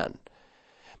two men.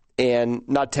 And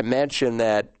not to mention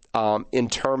that in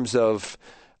terms of,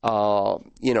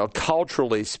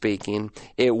 culturally speaking,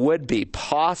 it would be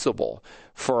possible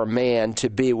for a man to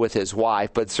be with his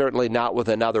wife, but certainly not with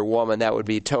another woman. That would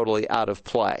be totally out of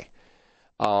play.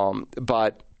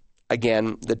 But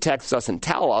again, the text doesn't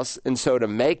tell us, and so to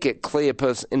make it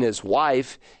Cleopas and his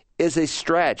wife is a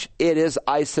stretch. It is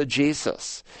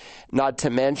eisegesis. Not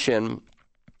to mention,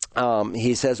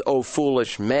 he says, "O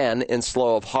foolish men and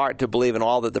slow of heart to believe in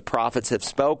all that the prophets have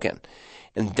spoken."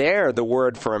 And there, the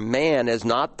word for a man is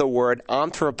not the word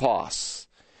anthropos,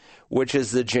 which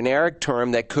is the generic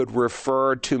term that could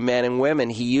refer to men and women.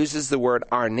 He uses the word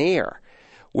arnir,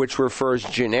 which refers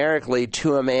generically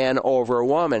to a man over a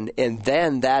woman. And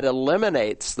then that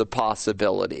eliminates the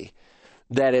possibility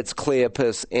that it's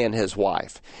Cleopas and his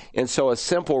wife. And so a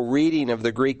simple reading of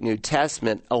the Greek New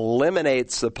Testament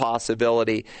eliminates the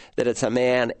possibility that it's a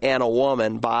man and a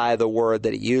woman by the word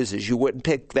that it uses. You wouldn't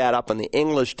pick that up in the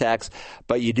English text,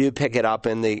 but you do pick it up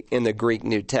in the Greek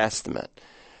New Testament.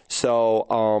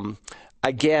 So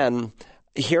again,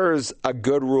 here's a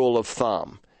good rule of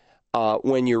thumb.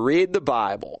 When you read the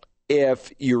Bible,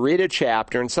 if you read a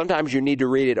chapter, and sometimes you need to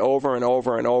read it over and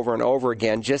over and over and over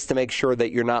again just to make sure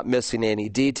that you're not missing any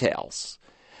details.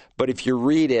 But if you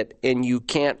read it and you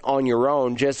can't on your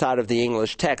own just out of the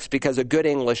English text, because a good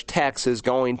English text is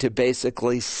going to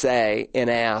basically say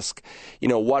and ask,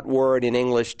 what word in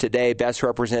English today best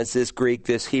represents this Greek,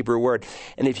 this Hebrew word.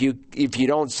 And if you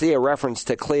don't see a reference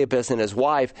to Cleopas and his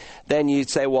wife, then you'd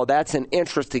say, well, that's an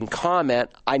interesting comment.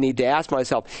 I need to ask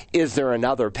myself, is there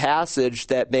another passage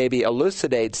that maybe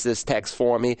elucidates this text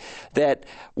for me that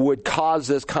would cause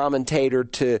this commentator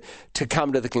to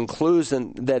come to the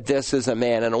conclusion that this is a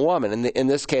man and a woman? And in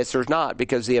this case, there's not,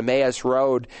 because the Emmaus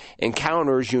Road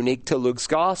encounter is unique to Luke's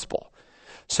gospel.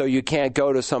 So you can't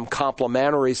go to some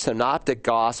complementary synoptic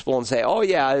gospel and say, oh,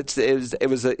 yeah, it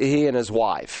was he and his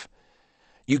wife.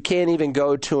 You can't even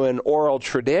go to an oral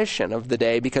tradition of the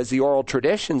day, because the oral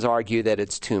traditions argue that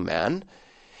it's two men.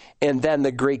 And then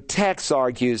the Greek text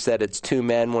argues that it's two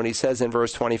men when he says in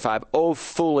verse 25, "O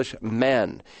foolish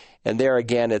men And there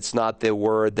again, it's not the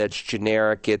word that's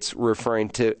generic. It's referring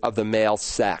to of the male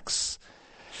sex.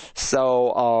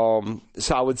 So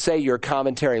I would say your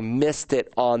commentary missed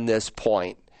it on this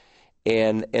point.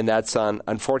 And that's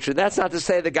unfortunate. That's not to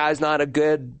say the guy's not a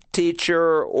good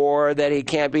teacher or that he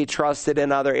can't be trusted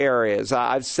in other areas.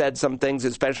 I've said some things,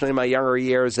 especially in my younger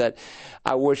years, that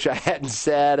I wish I hadn't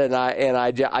said, and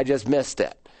I just missed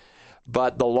it.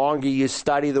 But the longer you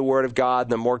study the Word of God,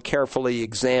 the more carefully you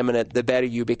examine it, the better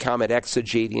you become at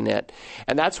exegeting it.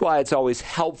 And that's why it's always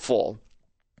helpful,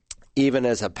 even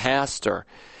as a pastor,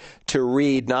 to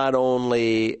read not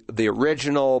only the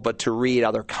original, but to read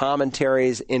other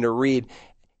commentaries and to read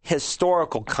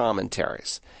historical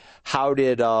commentaries. How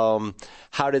did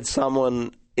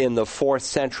someone in the 4th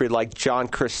century like John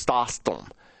Chrysostom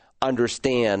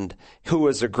understand, who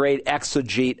was a great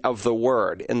exegete of the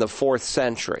Word in the 4th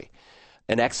century?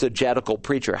 An exegetical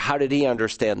preacher. How did he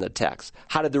understand the text?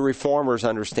 How did the Reformers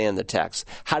understand the text?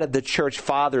 How did the Church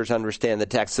Fathers understand the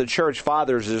text? The Church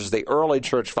Fathers is the early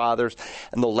Church Fathers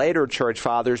and the later Church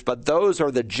Fathers, but those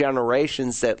are the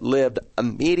generations that lived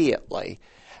immediately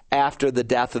after the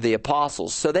death of the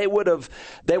apostles. So they would have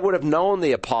known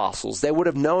the apostles. They would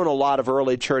have known a lot of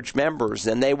early church members,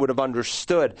 and they would have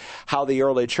understood how the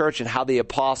early church and how the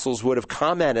apostles would have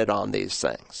commented on these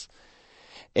things.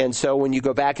 And so when you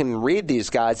go back and read these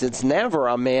guys, it's never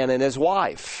a man and his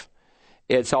wife.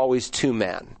 It's always two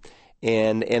men.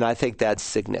 And I think that's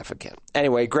significant.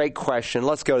 Anyway, great question.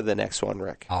 Let's go to the next one,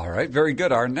 Rick. All right, very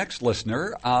good. Our next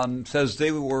listener says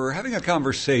they were having a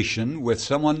conversation with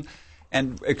someone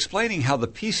and explaining how the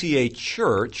PCA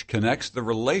Church connects the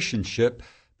relationship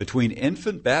between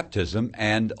infant baptism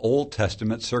and Old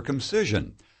Testament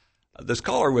circumcision. This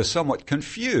caller was somewhat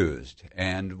confused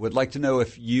and would like to know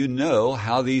if you know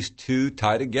how these two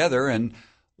tie together and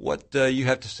what you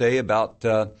have to say about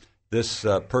this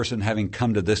person having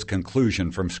come to this conclusion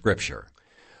from Scripture.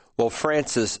 Well,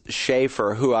 Francis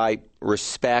Schaeffer, who I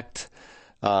respect,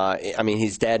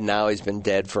 he's dead now. He's been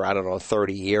dead for,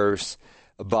 30 years.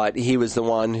 But he was the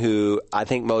one who I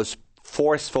think most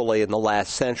forcefully in the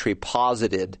last century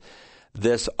posited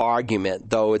this argument,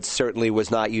 though it certainly was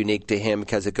not unique to him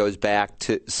because it goes back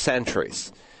to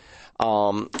centuries.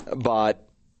 But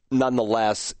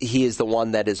nonetheless, he is the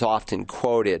one that is often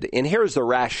quoted. And here's the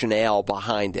rationale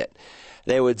behind it.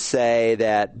 They would say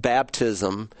that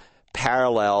baptism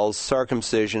parallels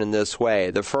circumcision in this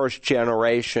way. The first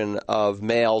generation of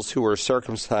males who were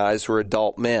circumcised were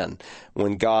adult men.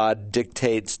 When God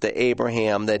dictates to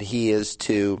Abraham that he is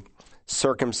to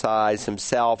circumcise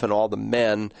himself and all the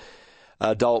men,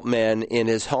 adult men in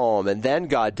his home. And then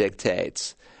God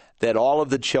dictates that all of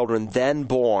the children then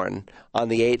born on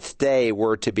the 8th day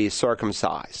were to be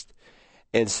circumcised.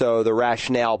 And so the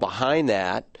rationale behind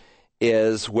that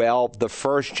is, well, the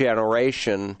first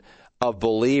generation of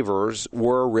believers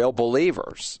were real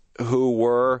believers who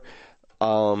were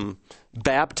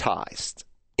baptized.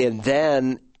 And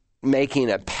then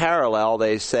making a parallel,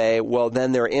 they say, well,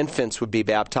 then their infants would be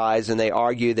baptized. And they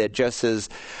argue that just as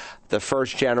the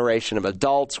first generation of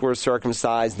adults were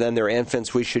circumcised, then their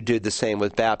infants, we should do the same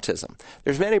with baptism.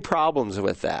 There's many problems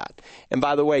with that. And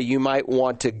by the way, you might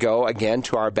want to go again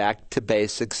to our Back to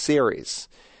Basics series.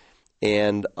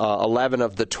 And 11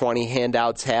 of the 20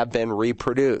 handouts have been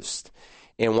reproduced.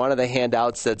 And one of the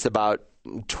handouts that's about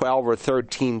 12 or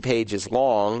 13 pages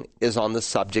long is on the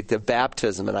subject of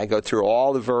baptism. And I go through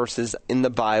all the verses in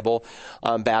the Bible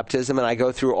on baptism, and I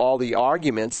go through all the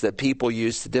arguments that people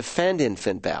use to defend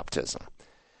infant baptism.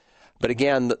 But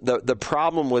again, the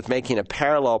problem with making a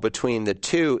parallel between the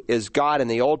two is God in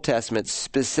the Old Testament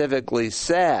specifically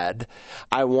said,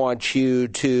 I want you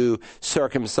to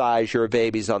circumcise your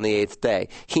babies on the 8th day.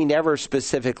 He never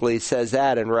specifically says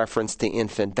that in reference to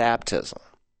infant baptism.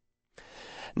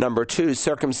 Number two,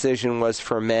 circumcision was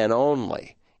for men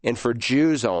only and for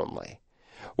Jews only,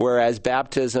 whereas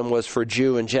baptism was for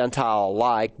Jew and Gentile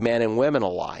alike, men and women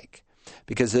alike,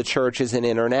 because the church is an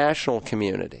international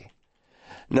community.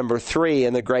 Number three,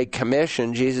 in the Great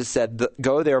Commission, Jesus said,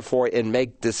 go therefore and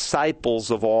make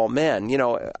disciples of all men. You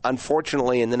know,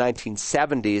 unfortunately, in the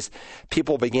 1970s,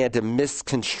 people began to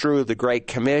misconstrue the Great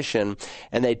Commission,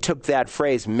 and they took that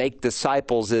phrase, make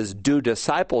disciples, as do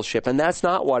discipleship, and that's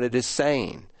not what it is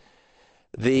saying.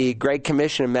 The Great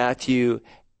Commission in Matthew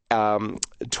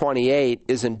 28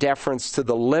 is in deference to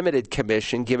the limited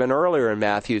commission given earlier in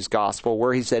Matthew's gospel,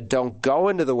 where he said, don't go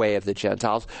into the way of the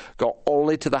Gentiles, go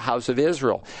only to the house of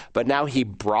Israel. But now he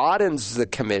broadens the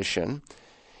commission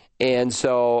And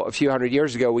so a few hundred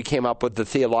years ago, we came up with the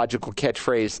theological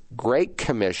catchphrase, Great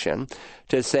Commission,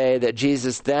 to say that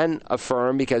Jesus then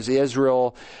affirmed, because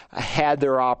Israel had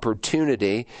their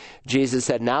opportunity, Jesus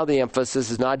said, now the emphasis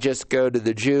is not just go to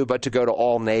the Jew, but to go to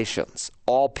all nations,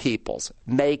 all peoples,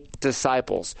 make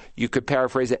disciples. You could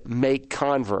paraphrase it, make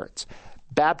converts,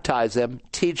 baptize them,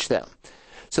 teach them.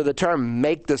 So the term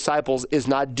make disciples is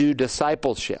not do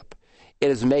discipleship. It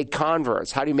is make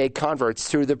converts. How do you make converts?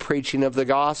 Through the preaching of the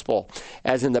gospel.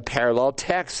 As in the parallel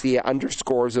text, he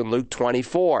underscores in Luke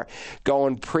 24, go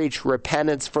and preach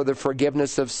repentance for the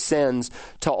forgiveness of sins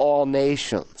to all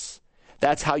nations.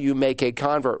 That's how you make a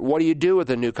convert. What do you do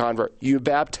with a new convert? You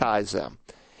baptize them.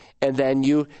 And then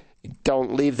you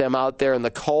don't leave them out there in the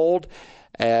cold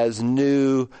as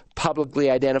new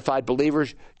publicly identified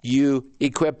believers. You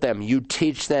equip them. You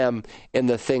teach them in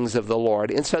the things of the Lord.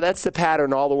 And so that's the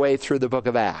pattern all the way through the book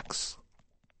of Acts.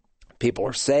 People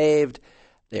are saved.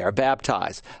 They are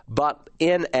baptized. But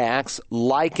in Acts,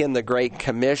 like in the Great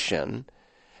Commission,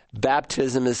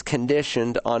 baptism is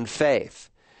conditioned on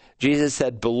faith. Jesus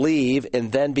said, believe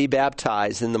and then be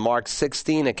baptized. In the Mark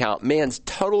 16 account, man's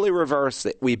totally reversed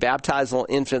it. We baptize little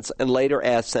infants and later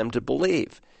ask them to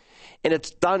believe. And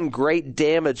it's done great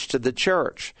damage to the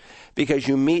church, because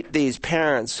you meet these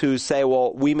parents who say,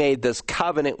 well, we made this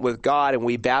covenant with God and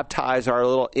we baptize our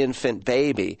little infant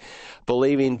baby,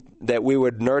 believing that we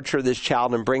would nurture this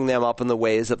child and bring them up in the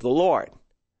ways of the Lord.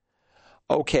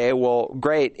 Okay, well,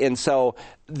 great. And so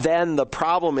then the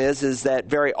problem is that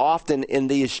very often in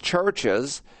these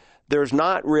churches, there's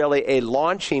not really a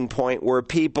launching point where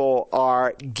people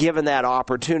are given that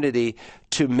opportunity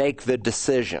to make the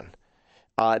decision.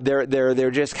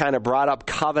 They're just kind of brought up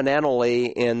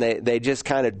covenantally, and they just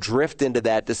kind of drift into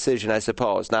that decision, I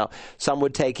suppose. Now, some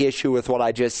would take issue with what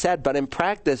I just said, but in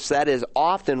practice, that is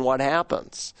often what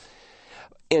happens.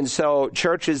 And so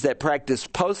churches that practice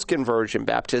post-conversion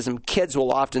baptism, kids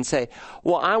will often say,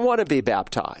 well, I want to be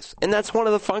baptized. And that's one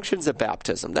of the functions of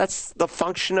baptism. That's the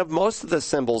function of most of the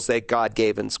symbols that God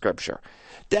gave in Scripture.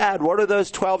 Dad, what do those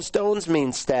 12 stones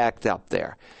mean stacked up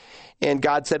there? And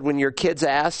God said, when your kids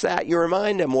ask that, you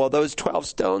remind them, well, those 12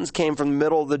 stones came from the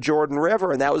middle of the Jordan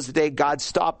River, and that was the day God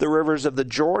stopped the rivers of the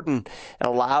Jordan and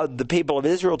allowed the people of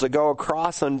Israel to go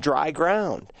across on dry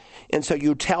ground. And so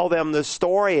you tell them the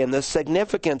story and the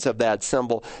significance of that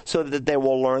symbol so that they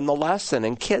will learn the lesson.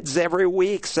 And kids every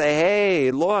week say, hey,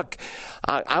 look,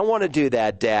 I want to do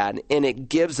that, Dad. And it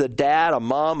gives a dad, a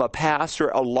mom, a pastor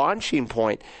a launching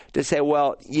point to say,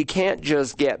 well, you can't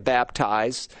just get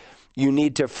baptized. You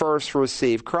need to first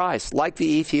receive Christ. Like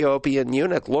the Ethiopian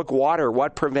eunuch, look, water,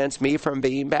 what prevents me from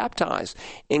being baptized?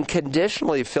 And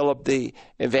conditionally, Philip the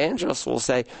evangelist will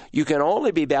say, you can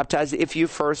only be baptized if you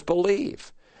first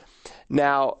believe.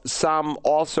 Now, some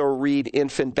also read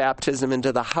infant baptism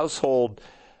into the household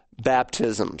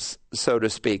baptisms, so to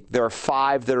speak. There are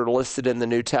 5 that are listed in the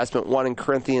New Testament, 1 in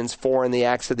Corinthians, 4 in the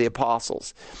Acts of the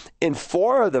Apostles. In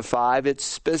 4 of the 5, it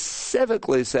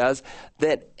specifically says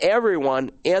that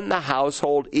everyone in the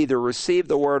household either received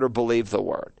the word or believed the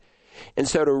word. And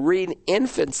so to read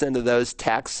infants into those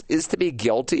texts is to be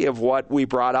guilty of what we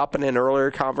brought up in an earlier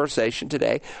conversation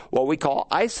today, what we call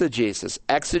eisegesis.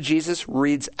 Exegesis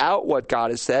reads out what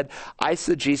God has said.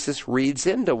 Eisegesis reads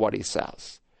into what he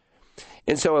says.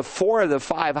 And so if 4 of the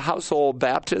 5 household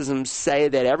baptisms say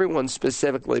that everyone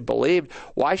specifically believed,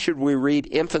 why should we read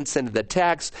infants into the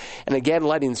text? And again,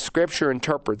 letting Scripture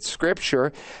interpret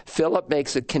Scripture, Philip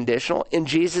makes it conditional, and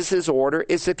Jesus' order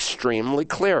is extremely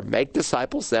clear. Make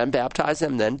disciples, then baptize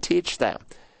them, then teach them.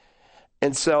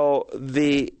 And so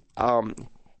the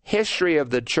history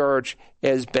of the church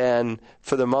has been,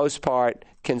 for the most part,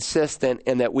 consistent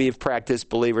in that we've practiced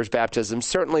believers' baptism.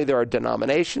 Certainly there are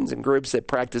denominations and groups that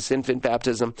practice infant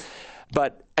baptism,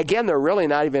 but again, they're really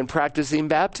not even practicing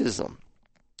baptism.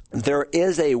 There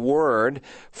is a word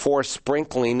for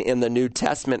sprinkling in the New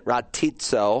Testament,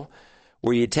 ratizo,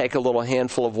 where you take a little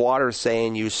handful of water, say,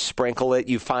 and you sprinkle it.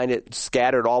 You find it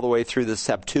scattered all the way through the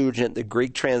Septuagint, the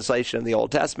Greek translation of the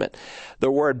Old Testament.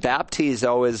 The word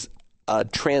baptizo is a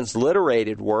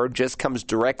transliterated word, just comes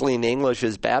directly in English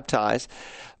as baptized.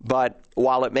 But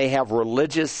while it may have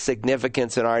religious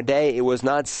significance in our day, it was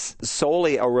not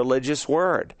solely a religious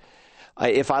word.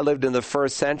 If I lived in the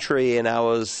first century and I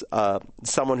was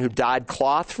someone who dyed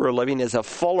cloth for a living as a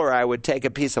fuller, I would take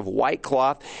a piece of white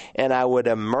cloth and I would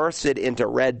immerse it into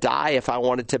red dye if I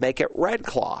wanted to make it red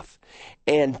cloth.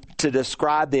 And to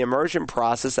describe the immersion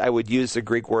process, I would use the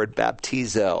Greek word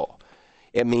baptizo.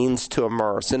 It means to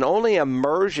immerse. And only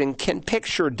immersion can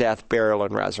picture death, burial,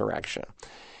 and resurrection.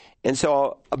 And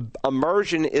so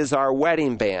immersion is our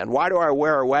wedding band. Why do I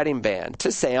wear a wedding band?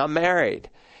 To say I'm married.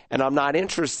 and I'm not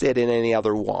interested in any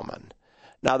other woman.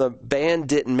 Now, the band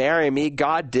didn't marry me.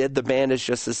 God did. The band is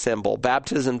just a symbol.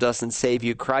 Baptism doesn't save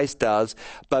you. Christ does.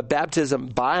 But baptism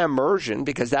by immersion,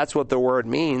 because that's what the word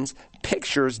means,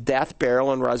 pictures death,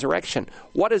 burial, and resurrection.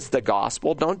 What is the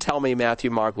gospel? Don't tell me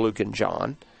Matthew, Mark, Luke, and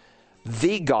John.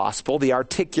 The gospel, the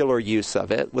articular use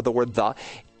of it with the word the,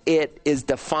 it is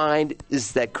defined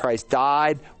is that Christ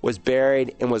died, was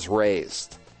buried, and was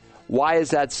raised. Why is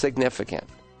that significant?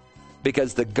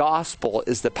 Because the gospel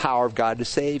is the power of God to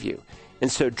save you.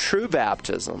 And so true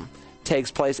baptism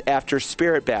takes place after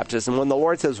Spirit baptism. When the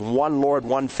Lord says one Lord,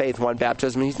 one faith, one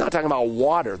baptism, he's not talking about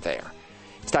water there.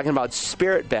 He's talking about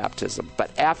Spirit baptism.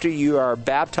 But after you are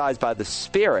baptized by the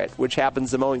Spirit, which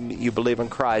happens the moment you believe in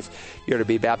Christ, you're to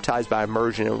be baptized by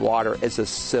immersion in water as a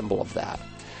symbol of that.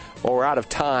 Well, we're out of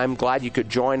time. Glad you could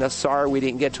join us. Sorry we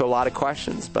didn't get to a lot of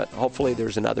questions, but hopefully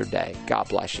there's another day. God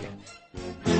bless you.